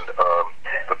 and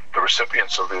the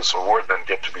recipients of this award then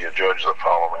get to be a judge the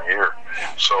following year.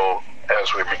 So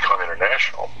as we become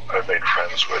international, I've made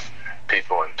friends with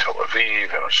people in Tel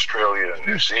Aviv and Australia and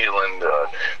New Zealand.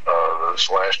 This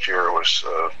last year was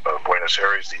Buenos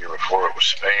Aires. The year before it was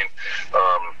Spain.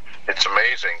 It's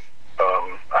amazing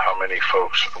how many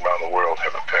folks around the world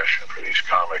have a passion for these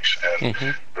comics, and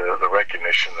the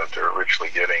recognition that they're richly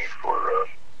getting for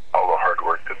all the hard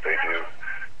work that they do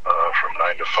from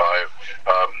 9 to 5.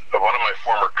 One of my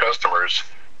former customers,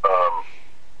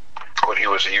 when he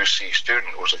was a UC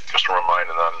student, was a customer of mine,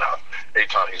 and then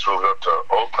Eitan, he's moved up to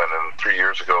Oakland, and 4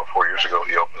 years ago,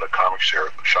 he opened a comic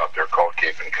shop there called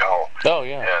Cape and Cowl. Oh,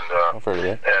 yeah. And, I've heard of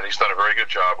that. And he's done a very good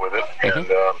job with it.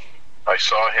 Mm-hmm. And I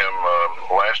saw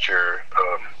him last year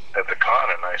at the con,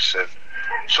 and I said,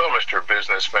 "So, Mr.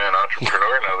 Businessman,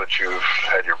 entrepreneur, now that you've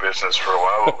had your business for a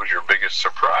while, what was your biggest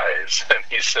surprise?" And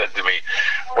he said to me,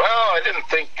 "Well, I didn't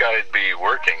think I'd be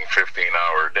working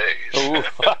 15-hour days."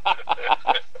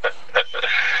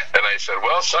 And I said,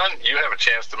 "Well, son, you have a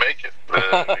chance to make it.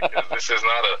 Because this is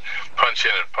not a punch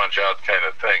in and punch out kind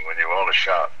of thing. When you own a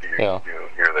shop,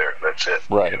 you're there. That's it."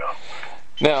 Right. You know?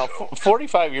 Now,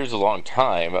 45 years is a long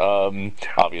time,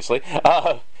 obviously.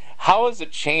 How has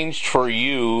it changed for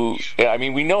you? I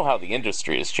mean, we know how the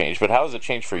industry has changed, but how has it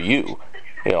changed for you,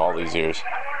 all these years?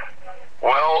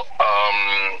 Well,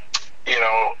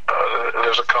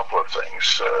 there's a couple of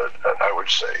things I would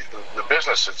say. The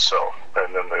business itself,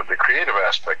 and then the creative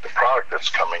aspect, the product that's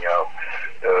coming out,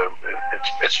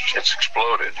 it's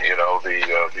exploded.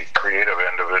 The creative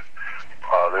end of it.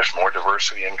 There's more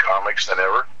diversity in comics than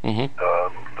ever.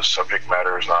 Mm-hmm. The subject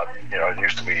matter is not, it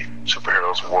used to be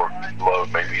superheroes, war,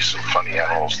 love, maybe some funny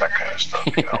animals, that kind of stuff,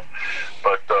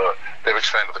 But they've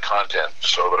expanded the content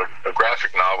so that a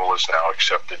graphic novel is now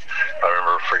accepted. I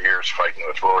remember for years fighting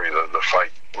with Rory, the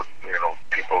fight with,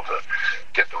 people to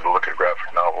get them to look at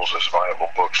graphic novels as viable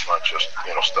books, not just,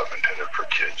 stuff intended for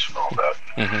kids and all that.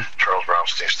 Mm-hmm. Charles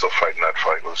Brownstein's still fighting that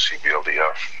fight with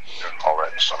CBLDF and all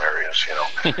that in some areas,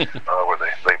 where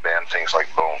they ban things like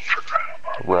bone for crying out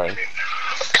loud. Right. I mean,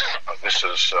 this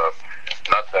is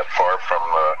not that far from,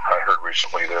 I heard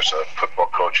recently there's a football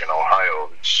coach in Ohio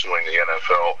that's suing the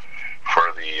NFL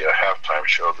for the halftime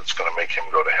show that's going to make him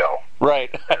go to hell.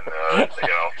 Right. And, I'm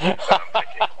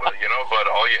thinking, well, but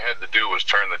all you had to do was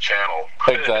turn the channel.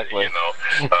 Exactly.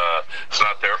 It's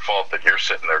not their fault that you're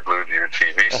sitting there glued to your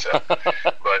TV set.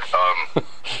 But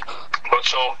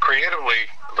so creatively,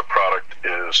 the product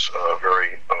is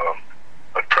very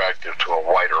attractive to a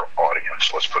wider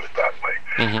audience, let's put it that way.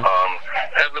 Mm-hmm.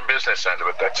 And the business end of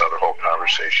it, that's another whole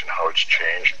conversation, how it's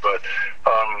changed. But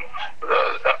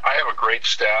I have a great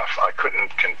staff. I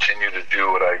couldn't continue to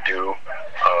do what I do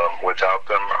without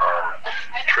them.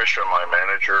 Tricia, my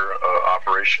manager,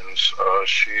 operations,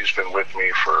 she's been with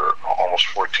me for almost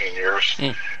 14 years.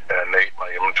 Mm. And Nate, my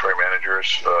inventory manager,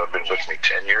 has been with me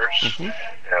 10 years. Mm-hmm.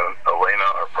 And Elena,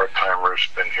 our part-timer, has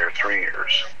been here 3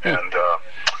 years. Mm. And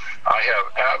I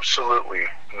have absolutely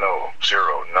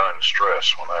none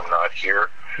stress when I'm not here.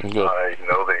 Good. I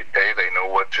know they know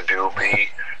what to do. B,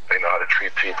 they know how to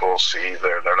treat people. C,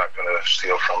 they're not going to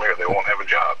steal from me, or they won't have a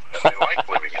job. And they like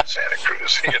living in Santa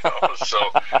Cruz, So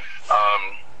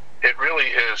it really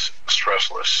is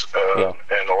stressless,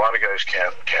 and a lot of guys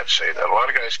can't say that. A lot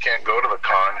of guys can't go to the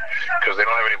con because they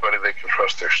don't have anybody they can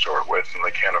trust their store with, and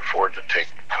they can't afford to take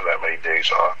that many days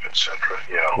off, etc.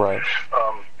 Right.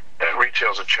 And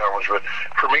retail's a challenge, but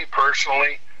for me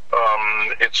personally,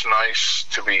 it's nice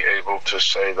to be able to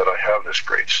say that I have this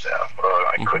great staff.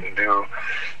 I couldn't do,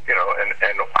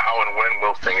 and how and when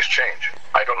will things change?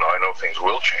 I don't know. I know things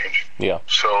will change. Yeah.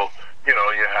 So,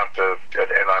 you have to,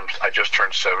 and I just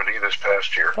turned 70 this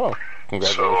past year. Oh,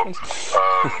 congratulations. So,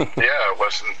 it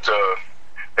wasn't,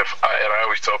 and I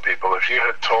always tell people, if you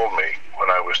had told me when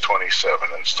I was 27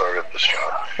 and started this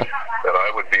job that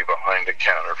I would be behind a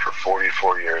counter for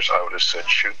 44 years, I would have said,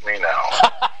 shoot me now.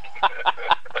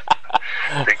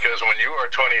 Because when you are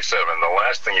 27, the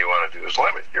last thing you want to do is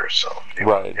limit yourself. You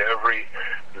want every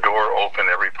door open,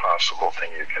 every possible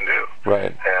thing you can do.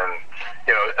 Right. And,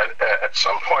 at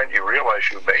some point you realize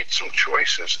you made some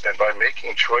choices, and by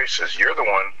making choices, you're the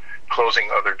one closing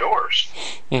other doors.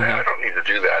 Mm-hmm. And I don't need to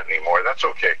do that anymore. That's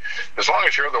okay. As long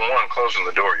as you're the one closing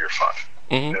the door, you're fine.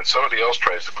 Mm-hmm. And somebody else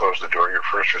tries to close the door, your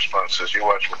first response is, you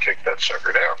watch me kick that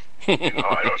sucker down.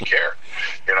 I don't care.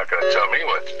 You're not going to tell me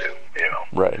what to do,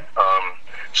 Right.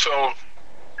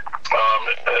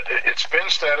 It's been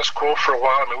status quo for a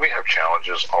while. I mean, we have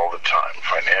challenges all the time.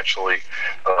 Financially,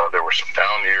 there were some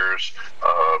down years.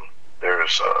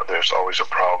 There's always a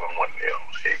problem when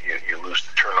you lose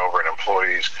the turnover in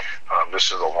employees.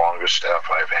 This is the longest staff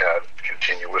I've had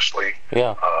continuously.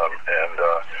 Yeah.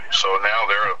 So now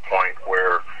they're at a point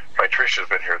where Tricia's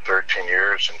been here 13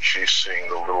 years, and she's seeing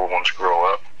the little ones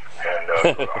grow up and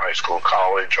go to high school,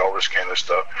 college, all this kind of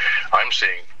stuff. I'm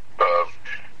seeing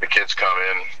the kids come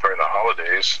in during the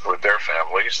holidays with their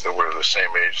families that were the same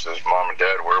age as mom and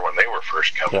dad were when they were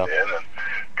first coming in, and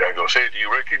the guy goes, "Hey, do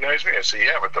you recognize me?" I say,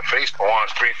 "Yeah, but the face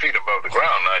belongs 3 feet above the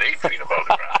ground, not 8 feet above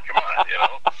the ground. Come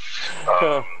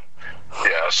on,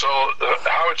 Yeah, so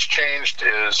how it's changed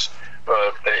is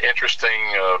interesting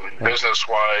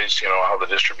business-wise, how the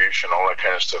distribution, all that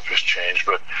kind of stuff has changed.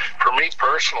 But for me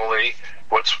personally,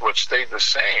 what stayed the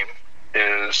same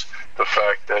is the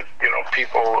fact that,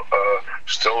 people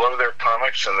still love their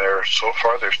comics, and they're still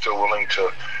willing to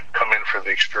come in for the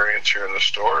experience here in the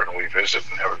store, and we visit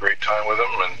and have a great time with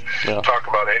them and talk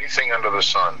about anything under the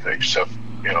sun, except,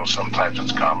 sometimes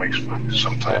it's comics, but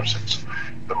sometimes it's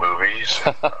the movies.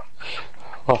 A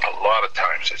lot of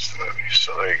times it's the movies,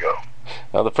 so there you go.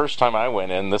 Now, the first time I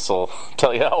went in, this will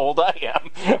tell you how old I am.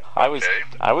 I was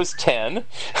 10,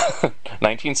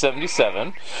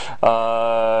 1977,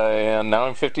 and now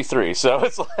I'm 53. So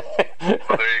it's like well, there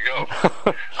you go.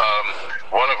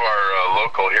 One of our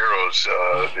local heroes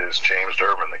is James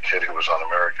Durbin, the kid who was on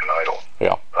American Idol.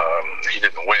 Yeah. He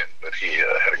didn't win, but he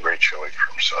had a great showing for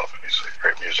himself, and he's a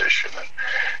great musician. And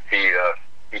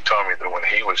he told me that when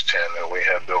he was 10, and we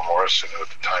had Bill Morrison, who at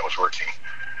the time was working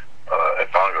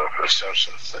at Bongo for The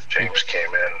Simpsons, that James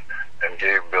came in and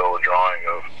gave Bill a drawing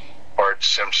of Bart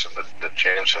Simpson that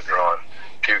James had drawn,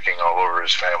 puking all over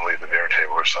his family at the dinner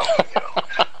table or something,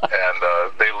 And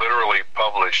they literally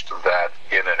published that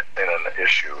in an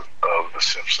issue of The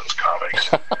Simpsons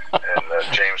comics. And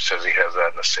James says he has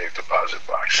that in a safe deposit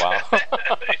box. Wow.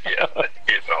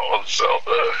 So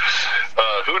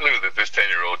who knew that this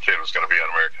 10-year-old kid was going to be on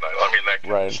American Idol? I mean, that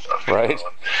kind of stuff. Right.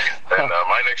 And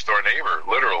my next-door neighbor,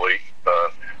 literally,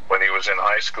 when he was in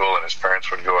high school and his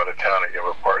parents would go out of town and give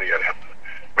a party at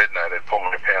midnight, I'd pull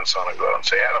my pants on and go out and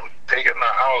say, Adam, take it in the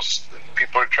house.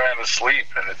 People are trying to sleep.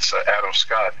 And it's Adam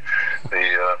Scott,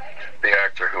 the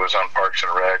actor who was on Parks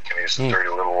and Rec, and he's in Dirty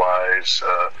Little Lies.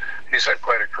 He's had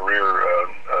quite a career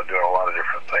doing a lot of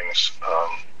different things.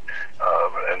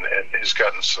 And he's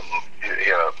gotten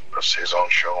he had his own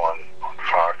show on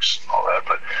Fox and all that.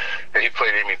 But he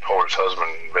played Amy Poehler's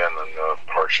husband, Ben, in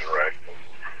Parks and Rec.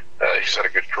 He's had a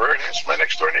good career, and he's my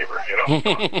next door neighbor.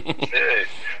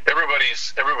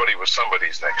 Everybody was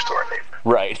somebody's next door neighbor.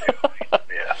 Right.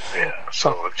 Yeah.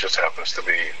 So it just happens to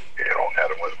be,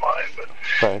 Adam was mine. But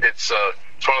it's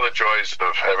one of the joys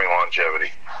of having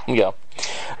longevity. Yeah.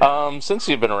 Since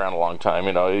you've been around a long time,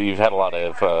 you've had a lot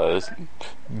of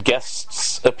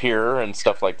guests appear and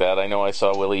stuff like that. I know I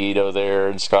saw Willie Ito there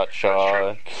and Scott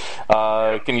Shaw.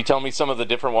 Can you tell me some of the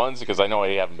different ones? Because I know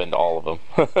I haven't been to all of them.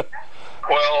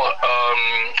 Well,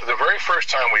 the very first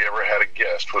time we ever had a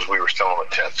guest was we were still in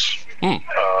the tents.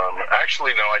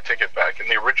 Actually, no, I take it back. In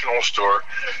the original store,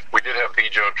 we did have B.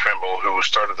 Joe Trimble, who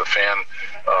started the fan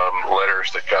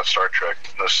letters that got Star Trek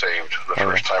saved the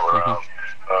first time around.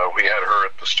 We had her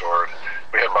at the store.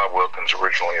 We had Bob Wilkins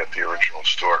originally at the original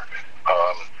store.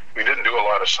 We didn't do a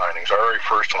lot of signings. Our very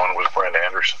first one was Brent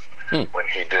Anderson when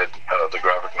he did the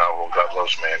graphic novel God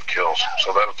Loves Man Kills.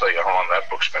 So that'll tell you how long that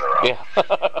book's been around. Yeah.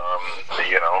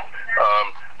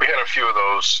 We had a few of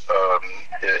those.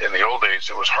 In the old days,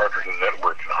 it was harder to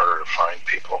network and harder to find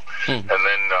people. And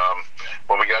then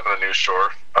when we got to the new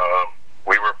store,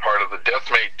 we were part of the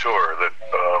Deathmate tour that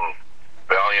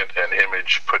Valiant and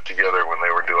Image put together when they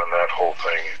were doing that whole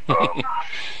thing.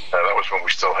 That was when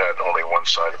we still had only one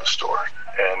side of the store.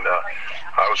 And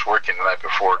I was working the night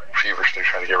before feverishly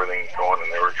trying to get everything going,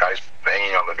 and there were guys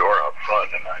banging on the door out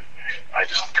front, and I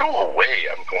just, go away.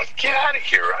 I'm going, get out of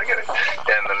here. And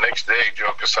the next day,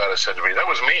 Joe Quesada said to me, that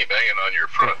was me banging on your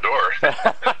front door.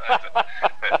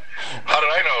 How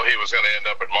did I know he was going to end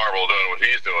up at Marvel doing what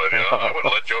he's doing? I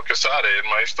wouldn't let Joe Quesada in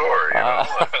my store.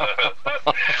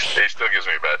 He still gives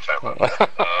me a bad time on that.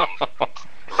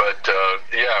 But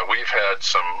we've had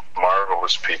some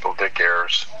marvelous people. Dick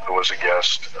Ayers, who was a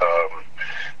guest.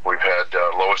 We've had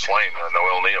Lois Lane,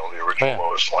 Noel Neal, the original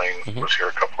Lois Lane, was here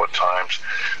a couple of times.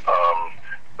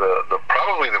 The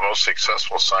probably the most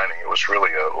successful signing, it was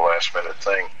really a last-minute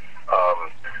thing.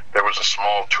 There was a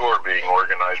small tour being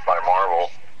organized by Marvel.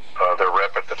 Their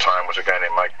rep at the time was a guy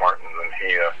named Mike Martin, and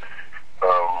he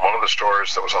one of the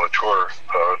stores that was on the tour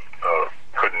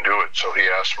couldn't do it, so he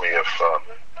asked me if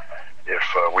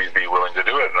we'd be willing to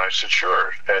do it, and I said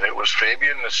sure. And it was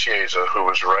Fabian Nicieza, who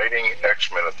was writing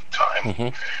X-Men at the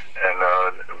time, and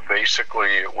basically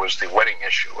it was the wedding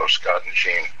issue of Scott and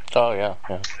Jean. Oh yeah.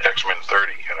 X-Men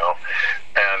 30,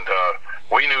 and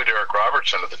we knew Derek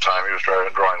Robertson at the time. He was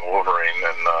drawing Wolverine,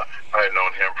 and I had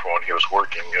known him from when he was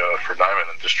working for Diamond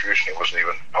and Distribution. He wasn't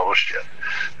even published yet.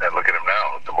 And look at him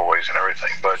now, with the boys and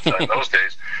everything. But in those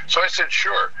days, so I said,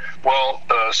 sure. Well,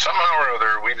 somehow or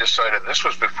other, we decided, this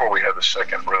was before we had the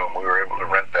second room. We were able to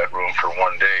rent that room for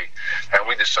one day, and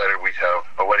we decided we'd have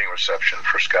a wedding reception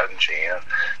for Scott and Jean.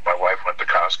 My wife went to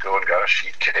Costco and got a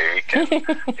sheet cake, and,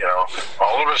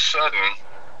 all of a sudden,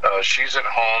 she's at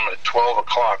home at 12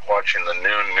 o'clock watching the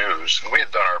noon news, and we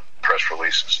had done our press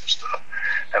releases and stuff.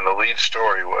 And the lead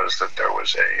story was that there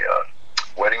was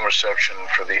a wedding reception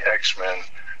for the X-Men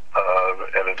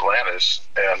at Atlantis,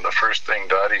 and the first thing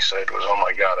Dottie said was, "Oh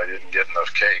my God, I didn't get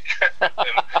enough cake." And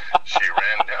she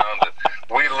ran down.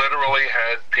 We literally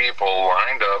had people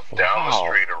lined up down the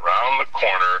street, around the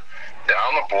corner,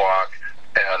 down the block,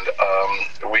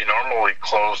 and we normally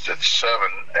closed at 7,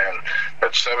 and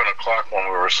at 7 o'clock when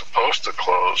we were supposed to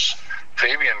close,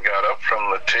 Fabian got up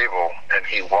from the table and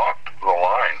he walked the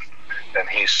line, and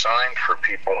he signed for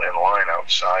people in line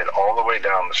outside all the way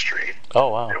down the street. Oh,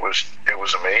 wow. It was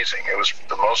amazing. It was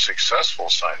the most successful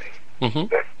signing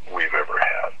that we've ever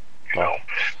had, you know.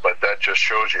 But that just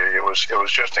shows you it was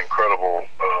just incredible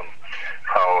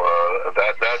how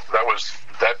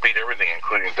that beat everything,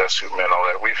 including Death Suit Men, all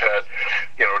that. We've had,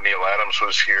 you know, Neil Adams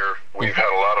was here. We've had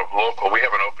a lot of local. We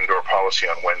have an open door policy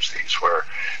on Wednesdays where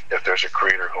if there's a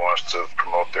creator who wants to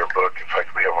promote their book, in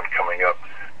fact, we have one coming up.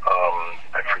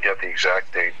 I forget the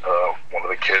exact date. One of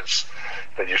the kids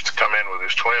that used to come in with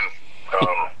his twin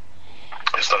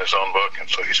has done his own book, and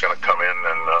so he's going to come in,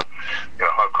 and you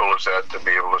know, how cool is that to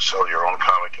be able to sell your own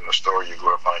comic in the store you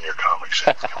grew up buying your comics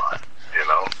in? Come on, you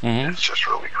know, it's just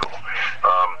really cool.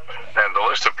 And the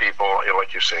list of people, you know,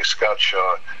 like you say, Scott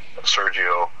Shaw and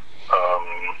Sergio.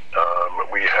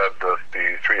 We had the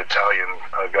 3 Italian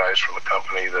guys from the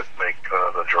company that make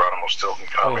the Geronimo Stilton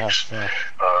comics.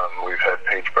 We've had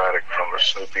Paige Braddock from the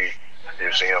Snoopy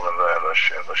Museum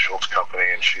and the Schultz Company,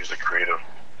 and she's the creative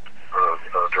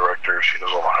director. She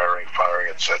does all the hiring, firing,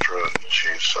 etc. And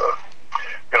she's,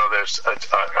 you know,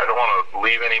 I don't want to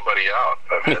leave anybody out.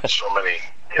 I've had so many,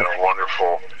 you know,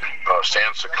 wonderful.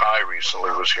 Stan Sakai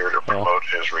recently was here to promote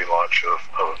his relaunch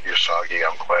of Usagi.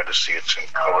 I'm glad to see it's in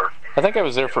color. I think I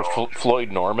was there for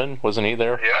Floyd Norman. Wasn't he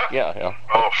there? Yeah.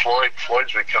 Oh,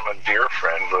 Floyd's become a dear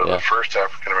friend. The first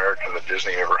African American that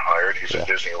Disney ever hired. He's a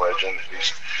Disney legend.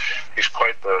 He's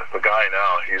quite the guy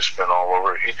now. He's been all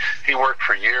over. He worked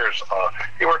for years.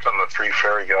 He worked on the 3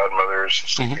 Fairy Godmothers,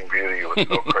 Sleeping Beauty with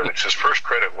no credits. His first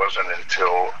credit wasn't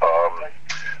until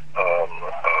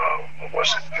what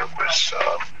was it? It was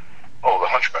The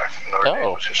Hunchback. Notre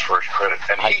Dame was his first credit.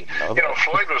 And you know,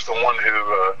 Floyd was the one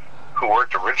who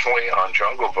worked originally on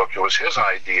Jungle Book. It was his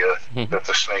idea that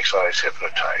the snake's eyes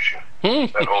hypnotize you.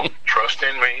 That whole trust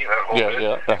in me, that whole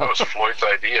bit, that was Floyd's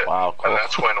idea. Wow, cool. And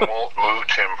that's when Walt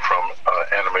moved him from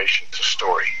animation to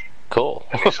story. Cool.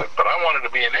 And he said, but I wanted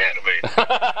to be an animator.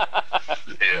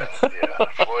 yeah.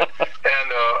 Floyd. And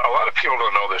a lot of people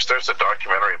don't know this. There's a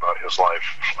documentary about his life,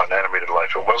 an animated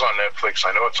life. It was on Netflix.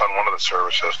 I know it's on one of the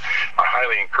services. I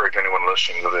highly encourage anyone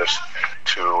listening to this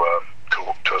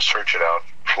to search it out.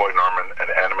 Floyd Norman, An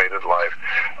Animated Life.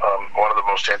 One of the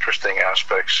most interesting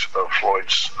aspects of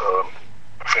Floyd's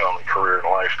film career in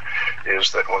life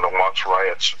is that when the Watts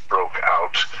riots broke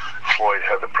out, Floyd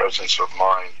had the presence of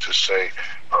mind to say,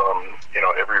 you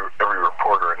know, every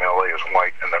reporter in LA is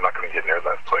white and they're not going to get near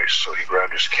that place. So he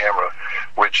grabbed his camera,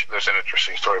 which there's an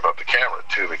interesting story about the camera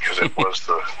too, because it was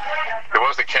the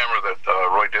camera that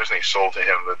Roy Disney sold to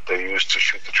him that they used to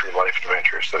shoot the True Life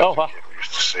Adventures that we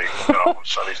used to see on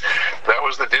Sundays. That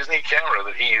was the Disney camera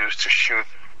that he used to shoot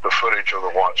the footage of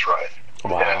the Watts riot.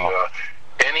 Wow.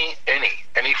 And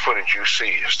any footage you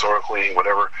see, historically,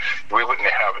 whatever, we wouldn't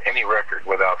have any record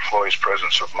without Floyd's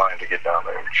presence of mind to get down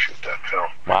there and shoot that film.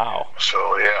 Wow.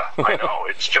 So, yeah, I know.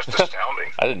 It's just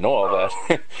astounding. I didn't know all that.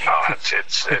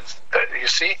 It's you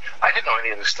see, I didn't know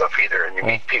any of this stuff either, and you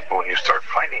meet people and you start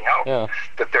finding out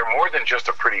that they're more than just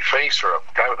a pretty face or a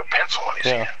guy with a pencil in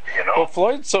his hand, you know? Well,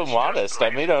 Floyd's so modest.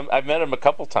 I've met him a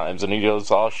couple times, and he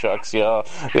goes, "Oh, shucks, yeah,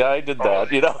 I did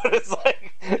that." You know, it's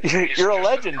like, you're a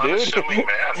legend, dude. Unassuming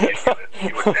man.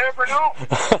 You would never know.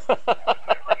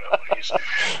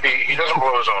 He doesn't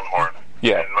blow his own horn.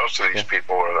 Yeah. And most of these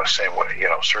people are the same way. You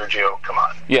know, Sergio, come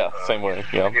on. Yeah, same way.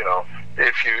 Yeah. You know,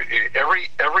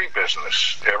 every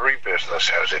business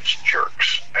has its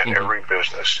jerks, and every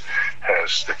business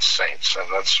has its saints, and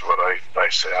that's what I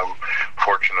say. I'm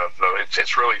fortunate. No,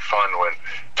 it's really fun when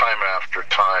time after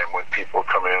time when people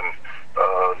come in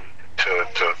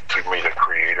to meet a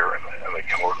creator and they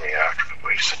come with me after.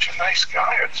 He's such a nice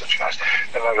guy. It's such a nice.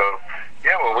 And I go,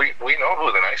 yeah, well, we know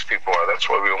who the nice people are. That's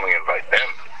why we only invite them.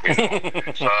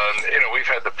 You know, we've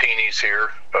had the Peonies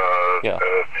here. We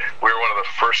were one of the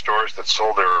first stores that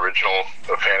sold their original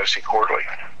Fantasy Quarterly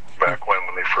back when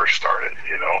they first started,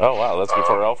 you know. Oh, wow, that's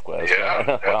before ElfQuest.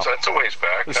 Yeah, that's a ways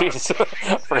back. Jeez,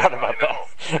 forgot about that.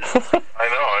 I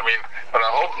know. I mean, and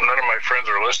hope none of my friends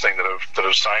are listening that have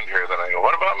signed here. Then I go,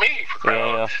 what about me? For crying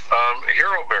out loud?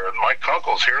 Hero Barrett, Mike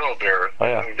Kunkel's Hero Barrett. Oh,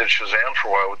 yeah. He did Shazam for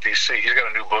a while with DC. He's got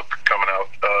a new book coming out.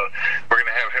 We're going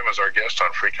to have him as our guest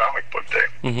on Free Comic Book Day.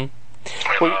 Mm-hmm.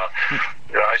 And,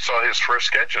 I saw his first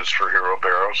sketches for Hero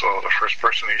Barrow, so the first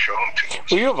person he showed them to.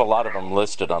 Well, you have a lot of them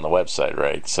listed on the website,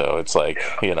 right? So it's like,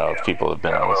 if people have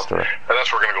been on the store. And that's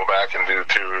what we're going to go back and do,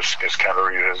 too, is kind of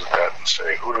revisit that and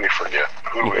say, who do we forget?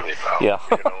 Who do we leave out? Yeah.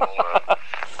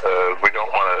 We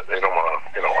don't want to,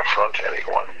 affront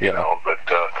anyone, but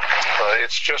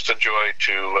it's just a joy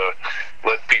to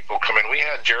let people come in. We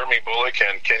had Jeremy Bullock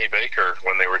and Kenny Baker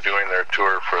when they were doing their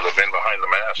tour for the Men Behind the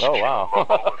Mask. Oh, wow.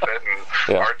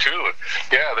 And R2.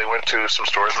 Yeah, they went to some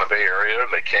stores in the Bay Area,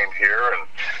 and they came here, and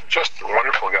just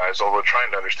wonderful guys, although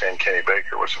trying to understand Kenny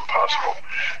Baker was impossible.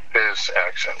 His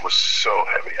accent was so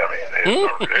heavy. I mean,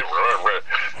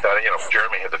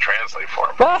 Jeremy had to translate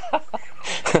for him.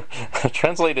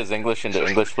 Translate his English into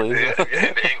English, please. Into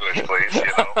English, please,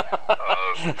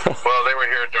 well, they were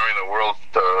here during the World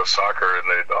Soccer, and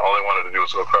all they wanted to do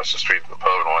was go across the street to the pub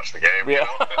and watch the game. Yeah.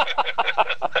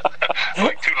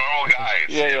 Like two normal guys,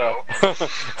 Yeah.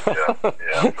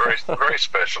 Very, very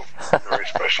special. Very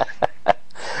special.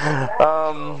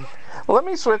 Let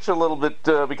me switch a little bit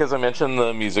because I mentioned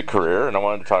the music career, and I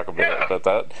wanted to talk a bit about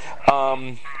that.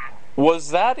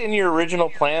 Was that in your original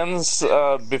plans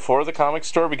before the comic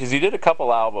store? Because you did a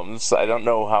couple albums. I don't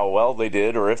know how well they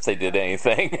did or if they did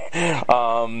anything.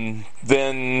 Then,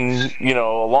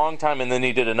 a long time, and then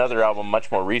you did another album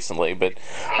much more recently. But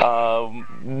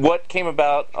what came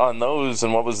about on those,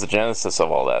 and what was the genesis of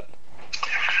all that?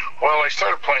 Well, I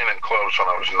started playing in clubs when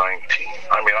I was 19.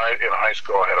 I mean, in high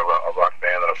school I had a rock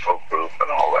band and a folk group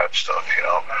and all that stuff,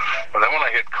 And then when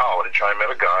I hit college, I met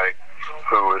a guy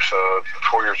who was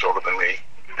 4 years older than me,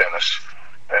 Dennis,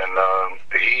 and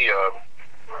he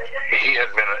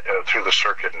had been through the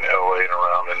circuit in L.A. and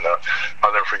around, and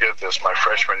I'll never forget this. My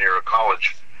freshman year of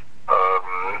college,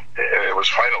 it was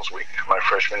finals week, my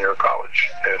freshman year of college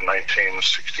in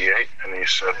 1968, and he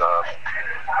said,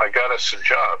 I got us a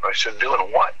job. I said,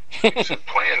 doing what? He said,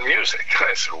 playing music.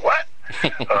 I said, what?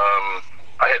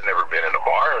 I had never been in a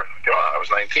bar. I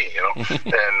was 19,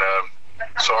 and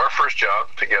so our first job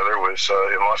together was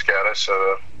in Los Gatos,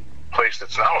 a place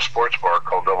that's now a sports bar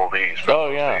called Double D's. Oh,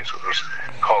 yeah. It was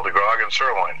called the Grog and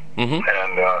Sirloin. Mm-hmm.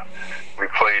 And we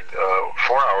played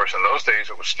 4 hours. In those days,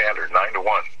 it was standard, 9 to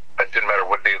 1. It didn't matter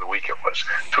what day of the week it was.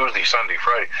 Tuesday, Sunday,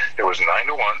 Friday. It was 9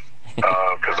 to 1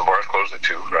 because the bars closed at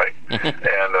 2, right?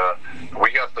 And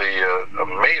we got the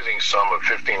amazing sum of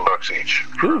 $15 each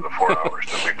for the 4 hours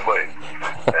that we played.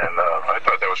 And I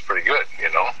thought that was pretty good,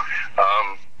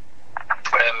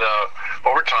 And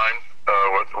over time,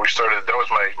 we started, that was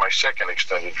my second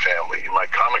extended family. My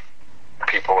comic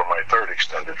people are my third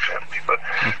extended family, but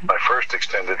my first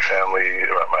extended family,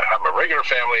 I have a regular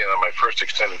family, and then my first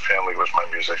extended family was my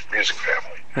music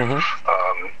family.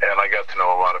 And I got to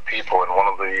know a lot of people, and one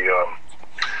of the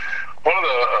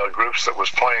groups that was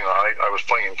playing, I was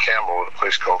playing in Campbell at a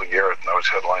place called the Garret, and I was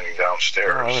headlining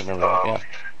downstairs. Oh, I remember that, yeah.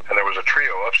 And there was a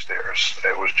trio upstairs.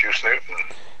 It was Juice Newton,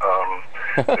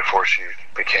 before she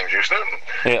became Juice Newton.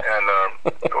 Yeah. And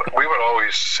we would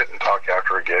always sit and talk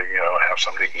after a gig, have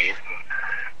something to eat. And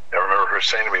I remember her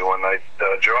saying to me one night,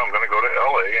 Joe, I'm going to go to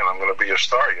L.A. and I'm going to be a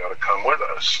star. You ought to come with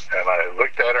us. And I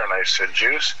looked at her and I said,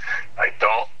 Juice, I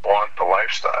don't want the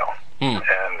lifestyle. And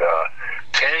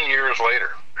 10 years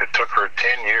later, it took her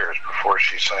 10 years before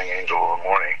she sang Angel of the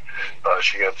Morning.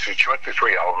 She went through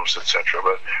 3 albums, etc.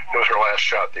 But it was her last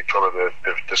shot. They told her that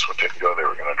if this one didn't go, they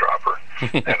were going to drop her.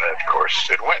 And of course,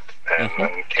 it went. And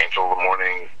then Angel of the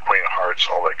Morning, Queen of Hearts,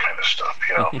 all that kind of stuff,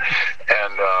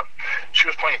 And she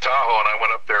was playing Tahoe, and I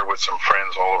went up there with some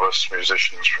friends, all of us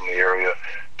musicians from the area,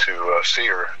 to see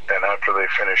her. And after they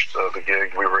finished the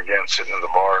gig, we were again sitting in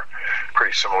the bar,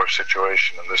 pretty similar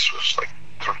situation. And this was like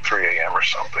 3 a.m. or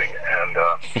something, and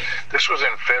this was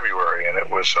in February, and it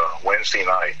was Wednesday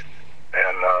night,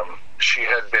 and she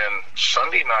had been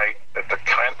Sunday night at the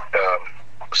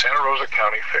Santa Rosa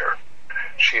County Fair.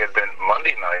 She had been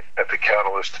Monday night at the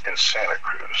Catalyst in Santa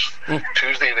Cruz.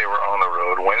 Tuesday they were on the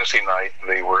road. Wednesday night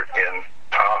they were in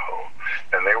Tahoe,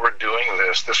 and they were doing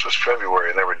this was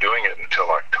February, and they were doing it until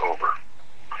October.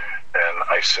 And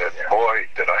I said, boy,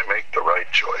 did I make the right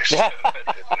choice. That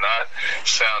did not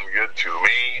sound good to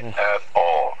me at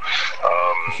all.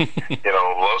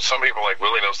 Some people like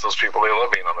Willie knows those people, they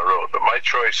love being on the road. But my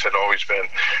choice had always been,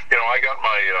 I got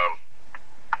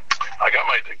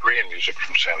my degree in music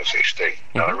from San Jose State.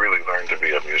 And I really learned to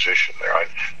be a musician there. I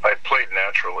played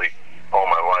naturally all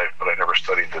my life, but I never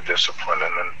studied the discipline.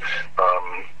 And then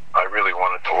I really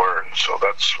wanted to learn, so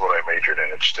that's what I majored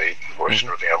in at State, voice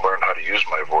and everything. I learned how to use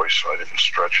my voice so I didn't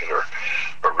stretch it or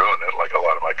ruin it like a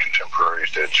lot of my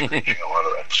contemporaries did, screeching a lot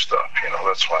of that stuff.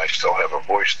 That's why I still have a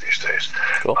voice these days.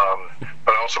 Cool.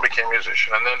 But I also became a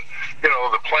musician. And then,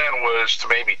 the plan was to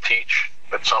maybe teach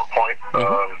at some point.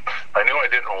 I knew I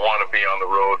didn't want to be on the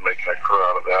road making a career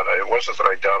out of that. It wasn't that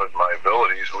I doubted my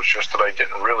abilities. It was just that I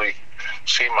didn't really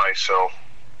see myself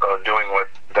doing what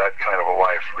that kind of a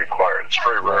life required. It's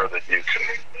very rare that you can,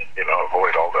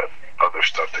 avoid all that other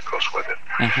stuff that goes with it.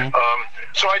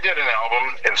 So I did an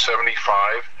album in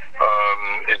 '75.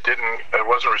 It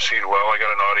wasn't received well. I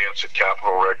got an audience at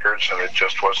Capitol Records, and it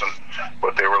just wasn't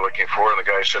what they were looking for. And the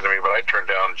guy said to me, "But I turned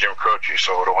down Jim Croce,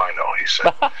 so what do I know?" He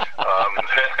said,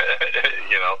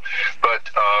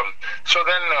 So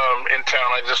then in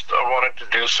town, I just wanted to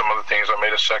do some other things. I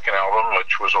made a second album,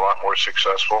 which was a lot more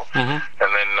successful, and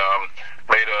then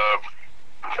made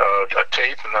a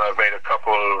tape, and then I've made a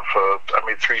couple of. I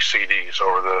made 3 CDs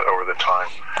over the time.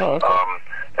 Oh, okay.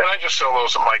 And I just sell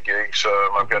those at my gigs.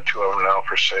 I've got 2 of them now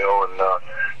for sale. And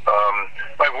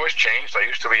my voice changed. I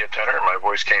used to be a tenor, and my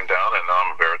voice came down, and now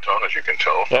I'm a baritone, as you can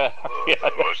tell. And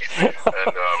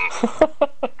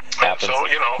so,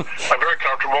 I'm very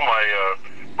comfortable.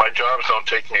 My jobs don't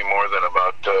take me more than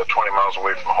about 20 miles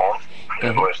away from home,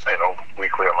 unless,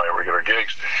 weekly on my regular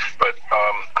gigs. But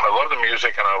I love the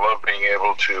music, and I love being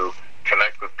able to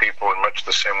connect with people in much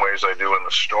the same ways I do in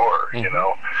the store.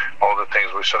 All the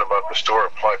things we said about the store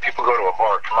apply. People go to a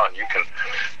bar. Come on, you can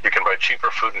buy cheaper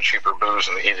food and cheaper booze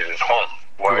and eat it at home.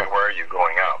 Why are you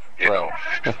going out?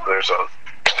 There's a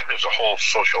whole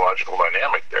sociological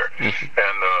dynamic there.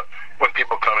 And when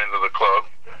people come into the club,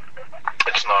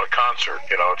 it's not a concert.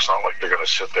 It's not like they're going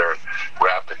to sit there and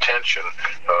wrap attention.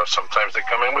 Sometimes they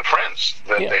come in with friends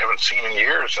that they haven't seen in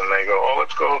years, and they go, "Oh,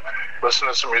 let's go listen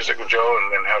to some music with Joe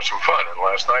and have some fun." And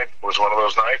last night was one of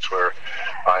those nights where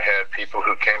I had people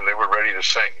who came, they were ready to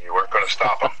sing. You weren't going to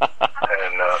stop them.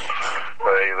 And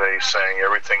they sang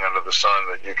everything under the sun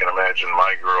that you can imagine,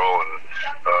 My Girl and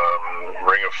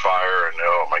Ring of Fire, and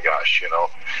oh my gosh,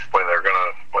 when they're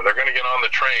gonna get on the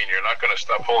train, you're not going to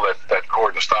pull that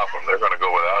cord and stop them. They're going to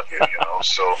go without you,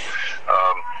 So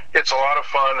it's a lot of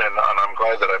fun, and I'm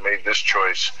glad that I made this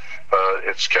choice.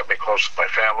 It's kept me close with my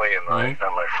family and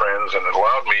my friends, and it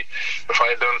allowed me, if I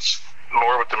had done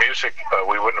more with the music,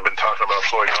 we wouldn't have been talking about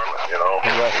Floyd Norman,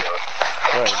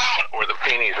 or the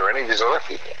Peonies, or any of these other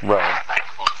people. Right.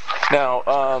 Now,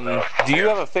 do you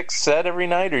have a fixed set every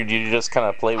night, or do you just kind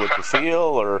of play what you feel,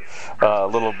 or a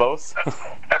little both?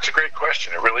 That's a great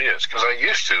question. It really is, because I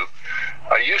used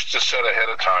to set ahead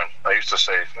of time. I used to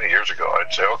say years ago,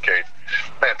 I'd say, okay,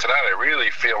 man, tonight I really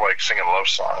feel like singing love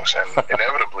songs, and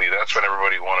inevitably that's when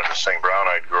everybody wanted to sing Brown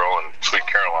Eyed Girl and Sweet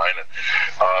Caroline,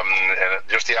 and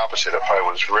just the opposite. If I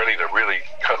was ready to really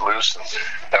cut loose, and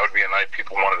that would be a night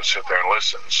people wanted to sit there and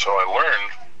listen. So I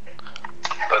learned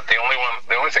that the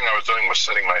only thing I was doing was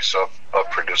setting myself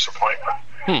up for disappointment,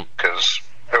 because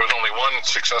there was only one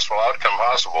successful outcome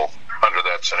possible under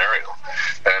that scenario.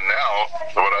 And now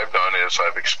what I've done is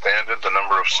I've expanded the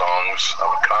number of songs.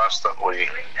 I'm constantly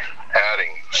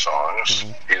adding songs,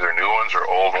 either new ones or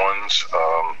old ones.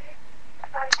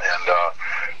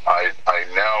 I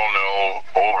now know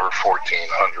over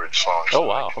 1,400 songs that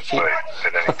I can play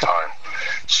at any time.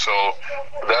 So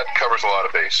that covers a lot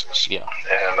of bases. Yeah.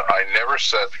 And I never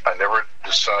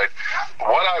decide.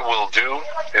 What I will do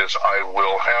is I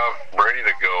will have ready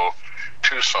to go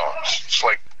 2 songs. It's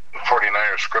like the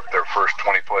 49ers script their first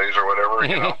 20 plays or whatever,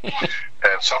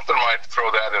 and something might throw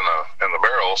that in the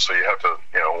barrel, so you have to,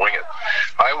 wing it.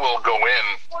 I will go in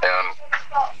and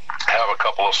have a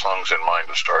couple of songs in mind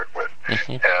to start with.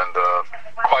 And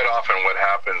quite often what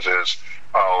happens is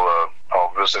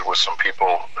I'll visit with some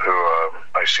people who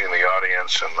I see in the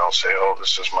audience, and they'll say, "Oh,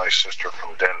 this is my sister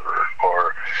from Denver,"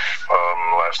 or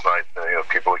last night,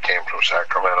 people that came from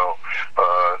Sacramento,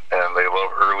 and they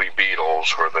love early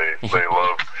Beatles, or they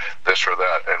love this or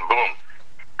that, and boom,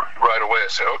 right away I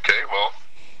say, "Okay, well,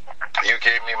 you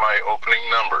gave me my opening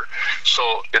number."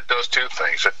 So it does 2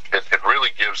 things. It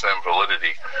really gives them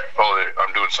validity. Oh,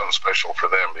 I'm doing something special for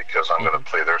them because I'm going to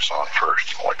play their song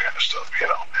first, all that kind of stuff,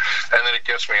 And then it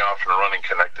gets me off and running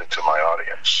connected to my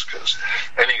audience, because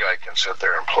any guy can sit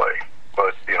there and play.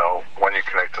 But, when you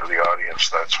connect to the audience,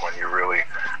 that's when you really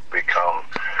become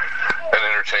an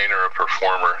entertainer, a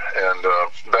performer, and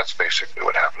that's basically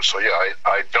what happens. So, yeah,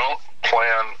 I don't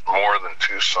plan more than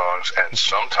 2 songs, and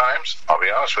sometimes, I'll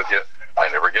be honest with you, I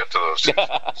never get to those 2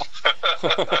 songs.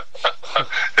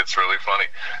 It's really funny.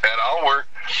 And I'll work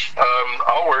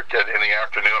in the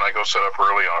afternoon. I go set up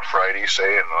early on a Friday,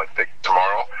 say, and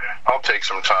tomorrow, I'll take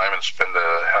some time and spend a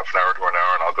half an hour to an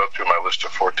hour, and I'll go through my list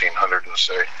of 1,400 and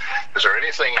say, is there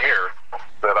anything here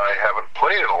that I haven't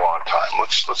played in a long time?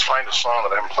 Let's find a song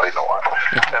that I haven't played in a while.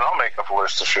 And I'll make up a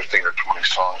list of 15 or 20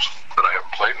 songs that I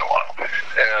haven't played in a while.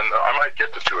 And I might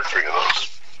get to 2 or 3 of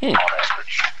those on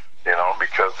average,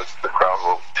 because the crowd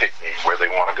will take me where they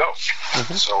want to go.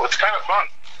 So it's kind of fun.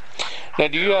 Now,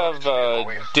 do you have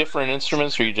different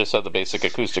instruments, or you just have the basic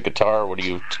acoustic guitar? What do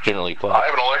you generally play? I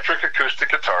have an electric acoustic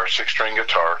guitar, 6-string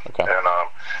guitar, and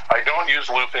I don't use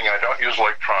looping. I don't use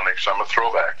electronics. I'm a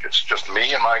throwback. It's just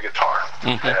me and my guitar,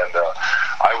 and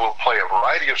I will play a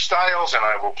variety of styles, and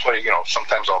I will play.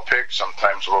 Sometimes I'll pick.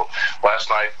 Sometimes last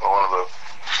night, one of the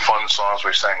fun songs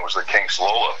we sang was the Kinks'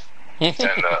 Lola. And,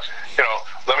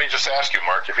 let me just ask you,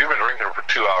 Mark, if you've been drinking for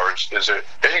 2 hours, is there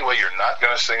any way you're not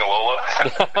going to sing a Lola?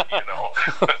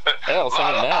 I'll sing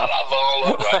it now.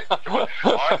 Lola, right?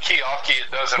 On key, off key,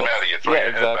 it doesn't matter. You throw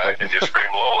your head back and you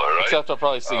scream Lola, right? Except I'll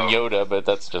probably sing Yoda, but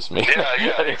that's just me.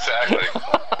 Yeah, exactly.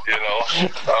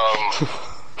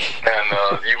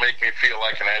 And you make me feel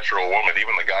like a natural woman.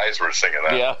 Even the guys were singing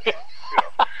that. Yeah.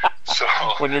 So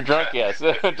when you're drunk, yes,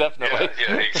 definitely.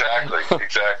 Yeah, exactly.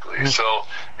 So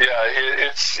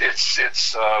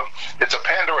it's a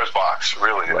Pandora's box,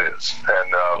 really. Right. It is,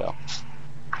 and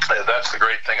that's the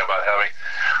great thing about having.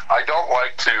 I don't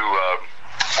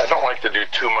like to do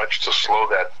too much to slow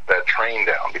that train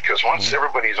down, because once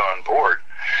everybody's on board,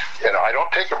 I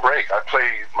don't take a break. I play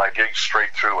my gigs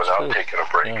straight through without taking a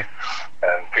break. Yeah.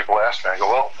 And people ask me, I go,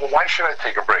 well, why should I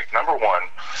take a break? Number one,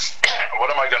 what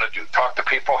am I going to do? Talk to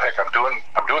people? Heck, I'm doing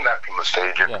that from the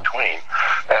stage in between.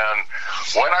 And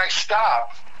when I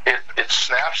stop, it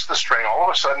snaps the string. All of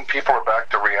a sudden, people are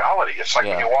back to reality. It's like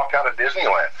when you walk out of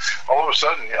Disneyland. All of a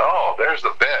sudden, there's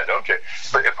the bed. Okay.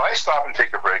 But if I stop and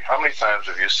take a break, how many times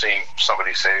have you seen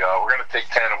somebody say, we're going to take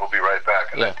 10 and we'll be right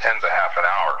back, and then 10's a half an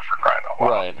hour, for crying out loud.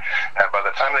 Right. And by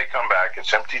the time they come back,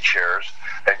 it's empty chairs,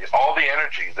 and all the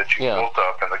energy that you built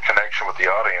up and the connection with the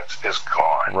audience is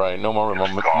gone. Right. No more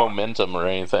momentum or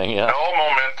anything. Yeah. No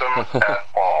momentum at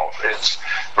all. It's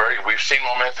we've seen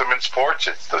momentum in sports.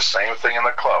 It's the same thing in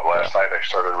the club. Last night I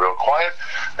started real quiet,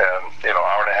 and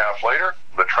hour and a half later,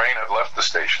 the train had left the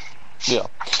station. Yeah.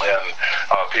 And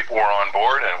people were on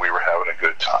board, and we were having a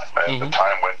good time. And the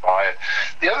time went by. And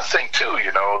the other thing too,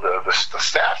 the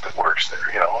staff that works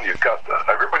there. You've got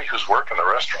everybody who's working the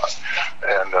restaurant,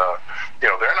 and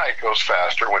their night goes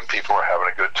faster when people are having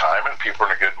a good time and people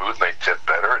are in a good mood and they tip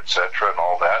better, etc., and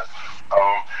all that.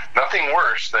 Nothing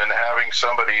worse than having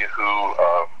somebody who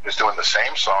is doing the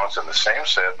same songs in the same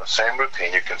set, in the same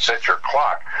routine. You can set your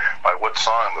clock by what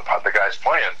song the guy's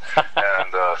playing,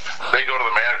 and they go to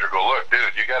the manager and go, look,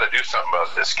 dude, you got to do something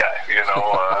about this guy.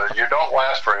 You don't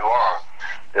last very long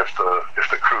if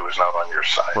the crew is not on your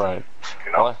side. Right.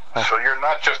 So you're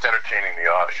not just entertaining the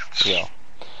audience. Yeah.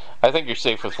 I think you're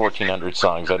safe with 1,400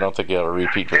 songs. I don't think you'll have a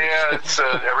repeat rate. Yeah, it's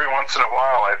every once in a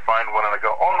while I find one and I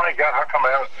go, oh my God, how come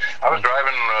I was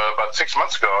driving about 6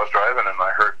 months ago. I was driving and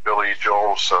I heard Billy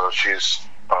Joel's "She's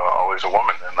Always a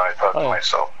Woman," and I thought to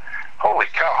myself, holy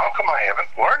cow, how come I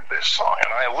haven't learned this song? And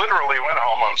I literally went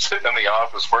home. I'm sitting in the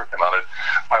office working on it.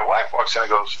 My wife walks in and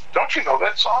goes, don't you know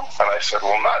that song? And I said,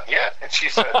 well, not yet. And she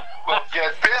said, well,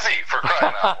 get busy, for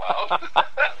crying out loud.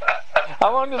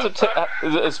 How long does it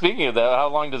take, speaking of that, how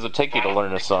long does it take you to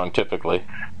learn a song typically?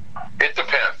 It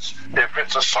depends. If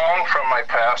it's a song from my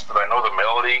past that I know the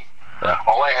melody,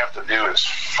 all I have to do is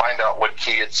find out what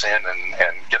key it's in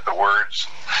and get the words.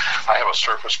 I have a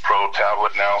Surface Pro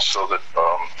tablet now, so that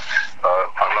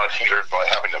I'm not hindered by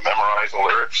having to memorize the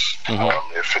lyrics.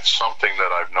 If it's something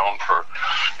that I've known for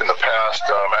in the past,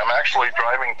 I'm actually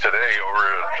driving today over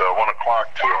at 1 o'clock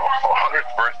to a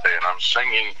 100th birthday, and I'm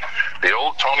singing the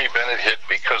old Tony Bennett hit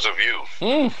 "Because of You."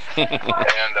 And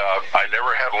I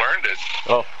never had learned it,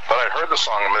 but I heard the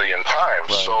song a million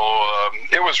times, so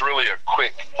it was really a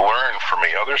quick learn for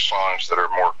me. Other songs that are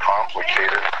more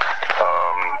complicated,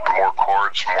 more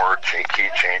chords, more key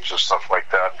changes, stuff like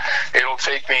that, it'll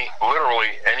take me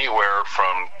literally anywhere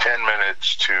from 10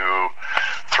 minutes to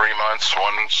 3 months.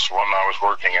 Once when I was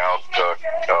working out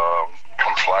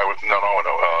Come Fly With not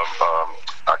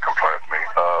Come Fly With Me.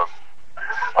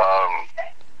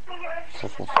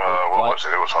 What was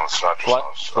it? It was on the Sinatra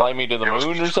songs. Fly Me to the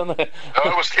Moon or something?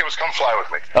 No, it was Come Fly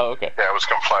With Me. Oh, okay. Yeah, it was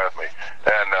Come Fly With Me.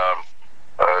 And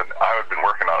I had been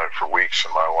working on it for weeks,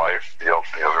 and my wife yelled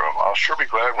from the other room, I'll sure be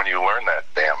glad when you learn that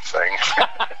damn thing.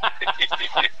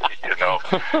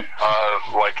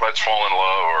 Like Let's Fall in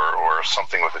Love or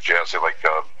something with a jazzy, like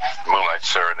Moonlight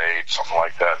Serenade, something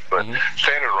like that. But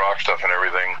standard rock stuff and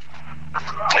everything,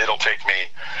 it'll take me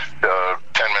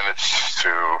 10 minutes to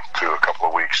a couple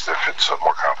of weeks if it's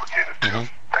more complicated too.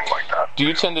 Thing like that. Do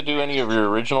you tend to do any of your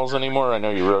originals anymore? I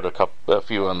know you wrote a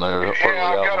few on the early albums.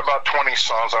 Yeah, I've got about 20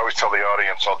 songs. I always tell the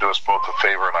audience I'll do us both a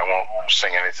favor, and I won't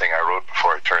sing anything I wrote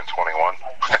before I turn 21.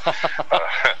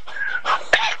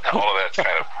 All of that's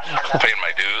kind of paying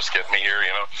my dues, getting me here,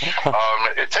 you know.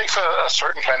 It takes a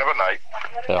certain kind of a night.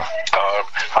 Yeah.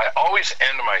 I always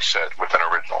end my set with an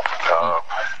original.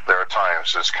 There are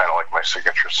times it's kind of like my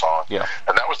signature song. Yeah.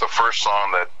 And that was the first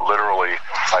song that literally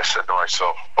I said to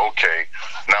myself, okay,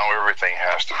 now everything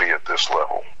has to be at this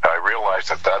level. I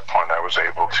realized at that point I was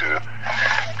able to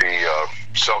be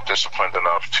self-disciplined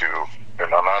enough to, you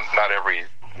know, not every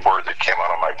word that came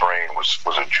out of my brain was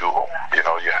a jewel. You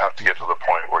know, you have to get to the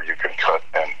point where you can cut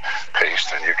and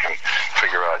paste, and you can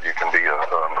figure out, you can be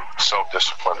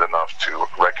self-disciplined enough to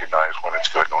recognize when it's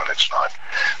good and when it's not.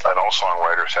 And all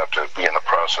songwriters have to be in the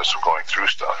process of going through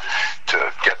stuff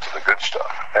to get to the good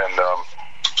stuff. And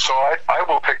so I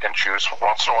will pick and choose.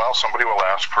 Once in a while, somebody will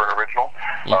ask for an original.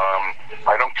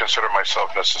 I don't consider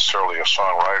myself necessarily a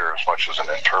songwriter as much as an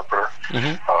interpreter.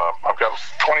 I've got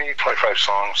 20, 25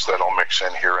 songs that I'll mix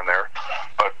in here and there.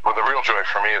 But the real joy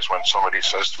for me is when somebody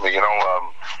says to me, you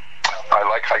know, I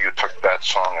like how you took that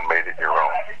song and made it your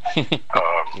own.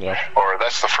 Or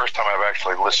that's the first time I've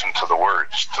actually listened to the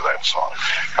words to that song.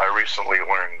 I recently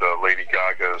learned Lady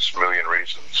Gaga's Million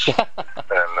Reasons. and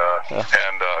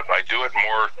I do it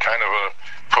more kind of a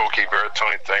folky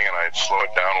baritone thing, and I slow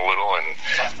it down a little and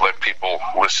let people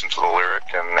listen to the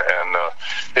lyric. And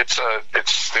it's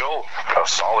still a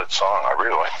solid song. I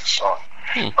really like the song.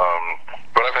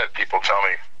 But I've had people tell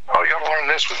me, oh, you got to learn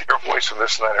this with your voice and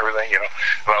this and that and everything, you know.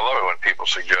 And I love it when people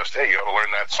suggest, hey, you got to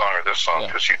learn that song or this song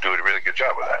because you do a really good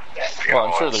job of that.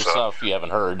 I'm sure there's stuff you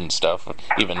haven't heard and stuff,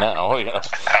 even now. You know.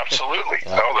 Absolutely.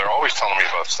 No, they're always telling me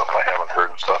about stuff I haven't heard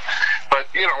and stuff. But,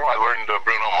 you know, I learned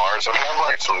Bruno Mars. I mean, I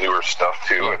learned some newer stuff,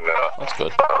 too. And that's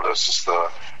good. This is the,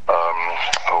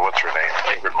 what's her name?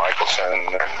 Ingrid Michaelson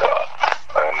and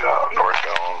Nora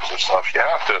Jones and stuff. You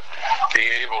have to be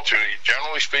able to,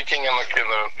 generally speaking, in the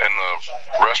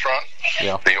restaurant,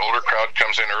 the older crowd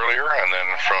comes in earlier, and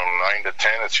then from 9 to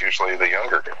 10, it's usually the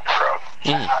younger crowd.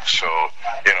 So,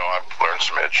 you know, I've learned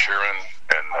some Ed Sheeran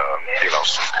and, you know,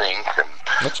 some Pink, and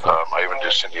I even do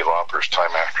Cyndi Lauper's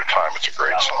Time After Time. It's a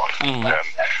great song. And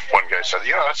one guy said,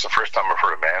 you know, that's the first time I've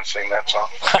heard a man sing that song.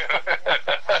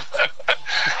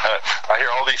 I hear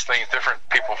all these things, different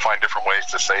people find different ways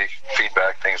to say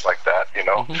feedback, things like that, you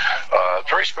know. It's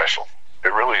very special.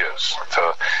 It really is.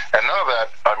 And none of that,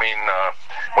 I mean,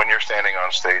 when you're standing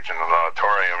on stage in an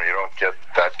auditorium, you don't get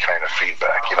that kind of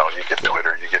feedback. You know, you get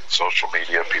Twitter, you get social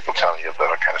media, people telling you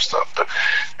that kind of stuff. But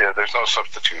yeah, there's no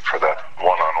substitute for that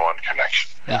one-on-one connection.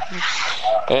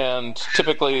 And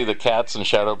typically the Cats and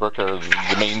Shadowbrook are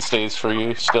the mainstays for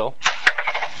you still?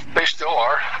 They still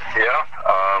are, yeah.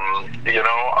 You know,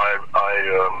 I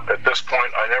at this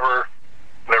point, I never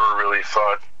really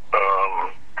thought,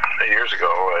 years ago,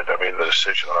 I made the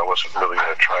decision that I wasn't really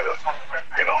going to try to,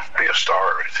 you know, be a star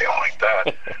or anything like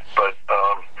that. But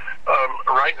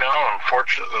right now, I'm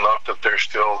fortunate enough that there's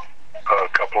still a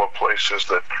couple of places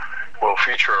that will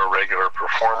feature a regular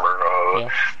performer.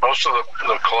 Most of the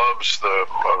clubs, the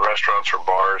restaurants or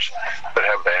bars that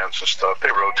have bands and stuff, they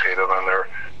rotate them, and they're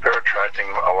attracting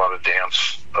a lot of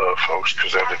dance folks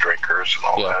because they have the drinkers and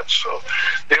all that. So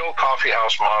the old coffee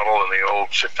house model and the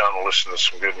old sit down and listen to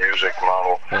some good music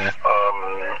model,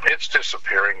 it's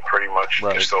disappearing pretty much.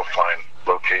 You still find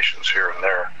locations here and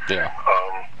there.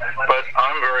 But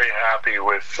I'm very happy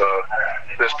with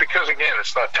this because, again,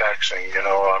 it's not taxing. You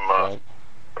know,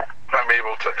 I'm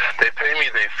able to, they pay me,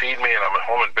 they feed me, and I'm at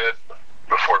home in bed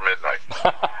before midnight.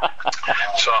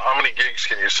 So how many gigs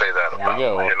can you say that about?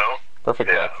 You know?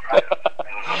 Perfect.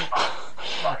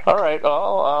 All right.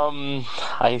 Well,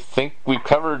 I think we've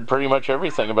covered pretty much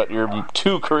everything about your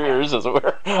two careers, as it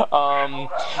were.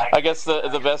 I guess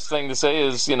the best thing to say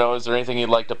is, you know, is there anything you'd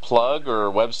like to plug, or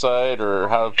a website, or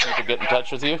how people get in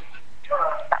touch with you?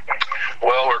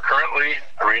 Well, we're currently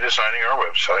redesigning our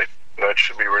website. That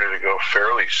should be ready to go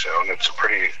fairly soon. It's a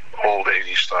pretty old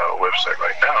 80s style website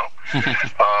right now.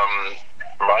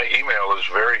 My email is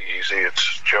very easy.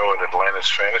 It's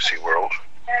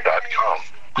joe@atlantisfantasyworld.com.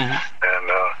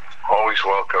 And always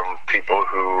welcome people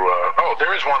who...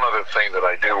 there is one other thing that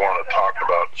I do want to talk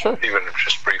about, even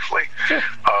just briefly.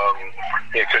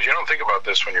 Because you don't think about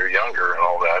this when you're younger and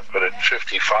all that, but at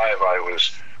 55 I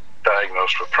was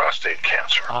diagnosed with prostate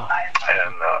cancer.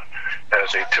 And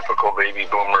as a typical baby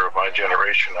boomer of my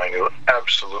generation, I knew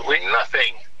absolutely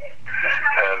nothing.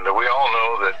 And we all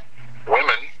know that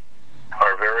women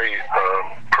are very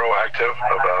proactive proactive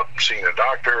about seeing a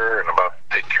doctor and about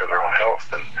taking care of their own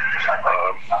health. And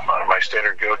my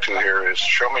standard go-to here is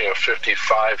show me a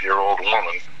 55-year-old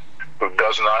woman who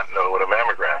does not know what a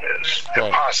mammogram is. Right.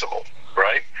 Impossible,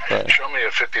 right? Show me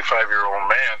a 55-year-old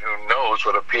man who knows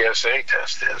what a PSA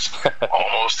test is.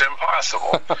 Almost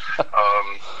impossible.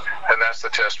 And that's the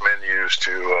test men use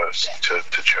to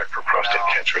check for prostate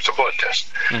cancer. It's a blood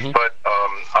test. Mm-hmm. But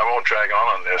I won't drag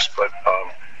on this, but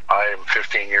I am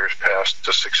 15 years past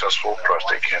the successful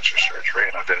prostate cancer surgery,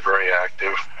 and I've been very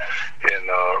active in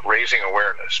raising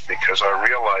awareness because I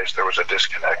realized there was a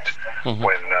disconnect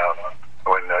when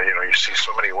you see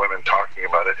so many women talking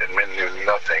about it and men knew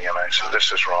nothing, and I said,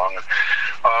 this is wrong.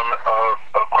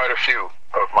 Quite a few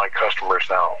of my customers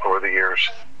now over the years,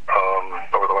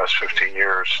 over the last 15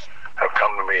 years, have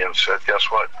come to me and said, guess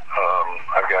what?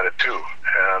 I've got it too.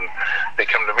 And they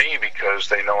come to me because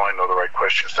they know I know the right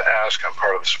questions to ask. I'm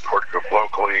part of the support group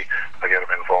locally. I get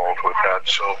them involved with that.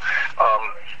 So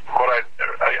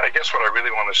I guess what I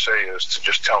really want to say is to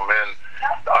just tell men,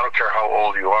 I don't care how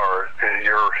old you are,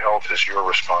 your health is your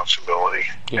responsibility.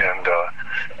 Yeah. And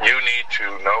you need to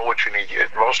know what you need.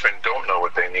 Most men don't know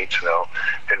what they need to know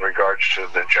in regards to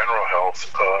the general health.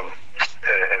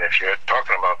 And if you're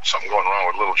talking about something going wrong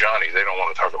with little Johnny, they don't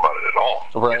want to talk about it at all.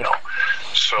 Right. You know?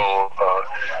 So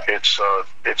it's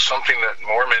something that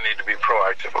more men need to be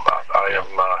proactive about. I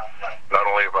am not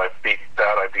only have I beat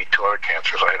that, I beat 2 other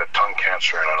cancers. I had a tongue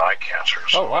cancer and an eye cancer.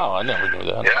 So, oh wow, I never knew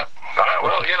that. Yeah.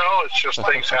 Well, it's just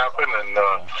things happen, and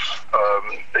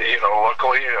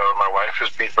luckily my wife has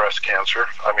beat breast cancer.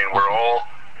 I mean, we're all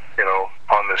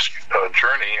on this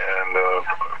journey, and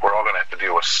we're all going to have to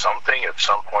deal with something at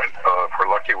some point. If we're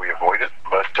lucky, we avoid it.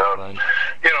 But,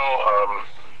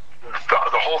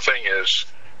 the whole thing is,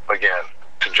 again,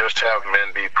 to just have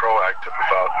men be proactive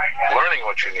about learning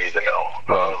what you need to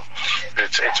know.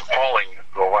 It's appalling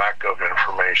the lack of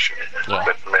information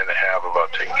that men have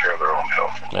about taking care of their own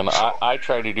health. And I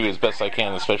try to do as best I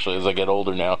can, especially as I get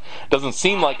older now. Doesn't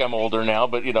seem like I'm older now,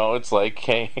 but, it's like,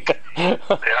 hey. Yeah.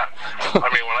 I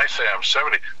mean, when I say I'm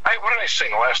 70, what did I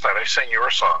sing last night? I sang your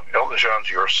song, Elton John's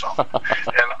Your Song.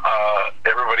 And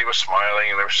everybody was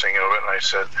smiling, and they were singing of it. And I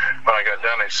said, when I got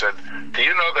done, I said, do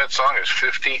you know that song is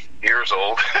 50 years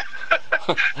old?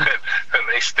 And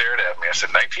they stared at me. I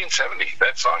said, 1970,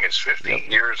 that song is 50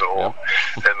 years old.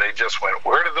 And they just went,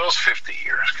 where did those 50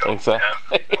 years go?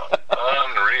 Exactly.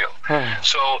 Unreal.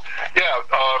 So,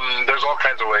 there's all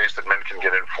kinds of ways that men can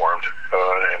get informed.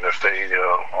 And if they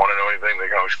want to know anything, they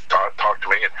can always talk to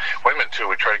me. And women, too.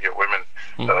 We try to get women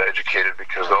educated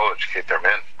because they'll educate their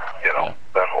men.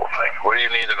 That whole thing. What do you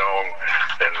need to know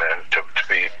and then to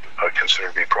be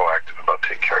considered to be proactive about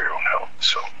taking care of your own health?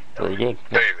 So. Very good.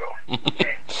 There you go.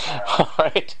 All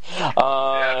right.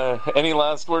 Any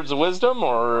last words of wisdom,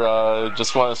 or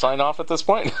just want to sign off at this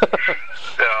point?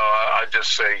 I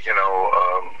just say,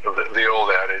 the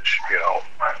old adage,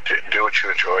 do what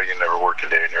you enjoy. You never work a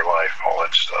day in your life. All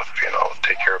that stuff.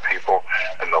 Take care of people,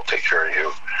 and they'll take care of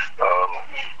you.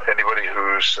 Anybody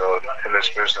who's in this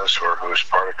business or who's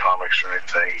part of comics or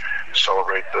anything,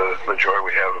 celebrate the joy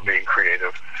we have of being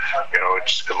creative.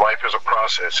 Life is a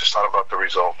process. It's not about the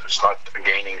result. It's not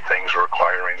gaining things or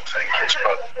acquiring things. It's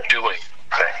about doing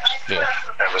things. Yeah.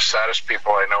 And the saddest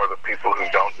people I know are the people who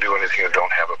don't do anything, who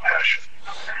don't have a passion.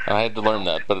 I had to learn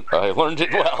that, but I learned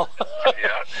it well.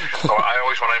 Yeah. So when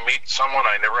I meet someone,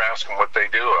 I never ask them what they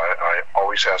do. I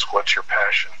always ask, what's your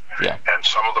passion? Yeah. And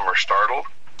some of them are startled.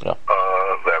 Yeah.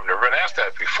 I've never been asked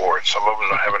that before. And some of them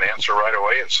have an answer right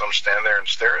away, and some stand there and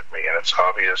stare at me, and it's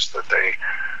obvious that they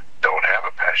don't have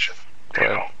a passion.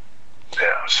 Yeah.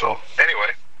 So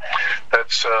anyway,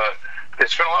 that's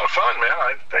it's been a lot of fun, man.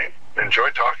 I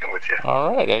enjoyed talking with you.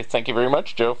 All right. Thank you very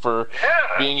much, Joe, for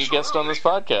being a guest on this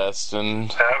podcast.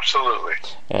 And absolutely.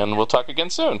 And we'll talk again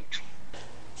soon.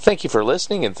 Thank you for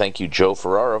listening, and thank you, Joe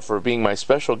Ferraro, for being my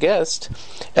special guest.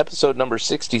 Episode number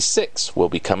 66 will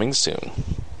be coming soon.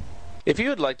 If you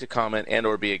would like to comment and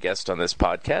or be a guest on this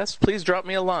podcast, please drop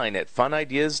me a line at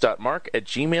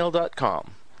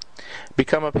funideas.mark@gmail.com.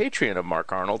 Become a patron of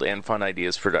Mark Arnold and Fun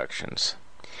Ideas Productions.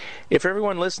 If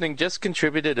everyone listening just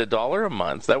contributed $1 a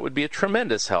month, that would be a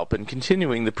tremendous help in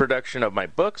continuing the production of my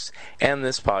books and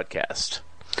this podcast.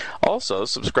 Also,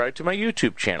 subscribe to my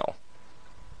YouTube channel.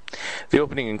 The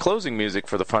opening and closing music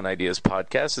for the Fun Ideas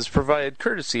podcast is provided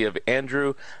courtesy of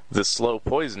Andrew the Slow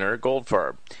Poisoner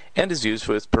Goldfarb and is used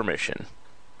with permission.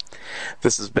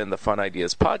 This has been the Fun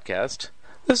Ideas podcast.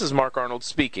 This is Mark Arnold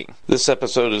speaking. This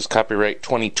episode is copyright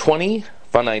 2020,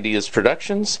 Fun Ideas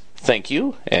Productions. Thank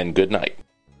you, and good night.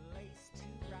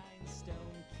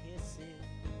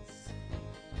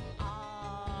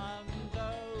 On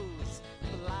those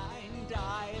blind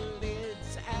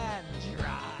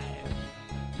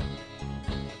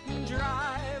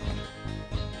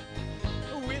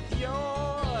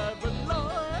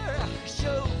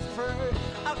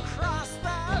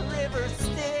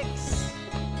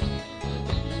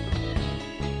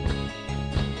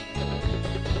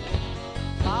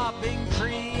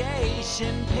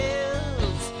prescription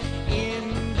pills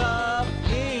in the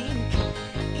pink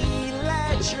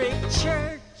electric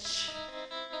church.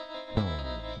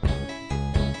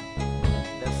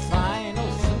 The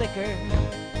final flicker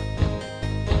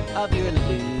of your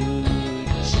illusion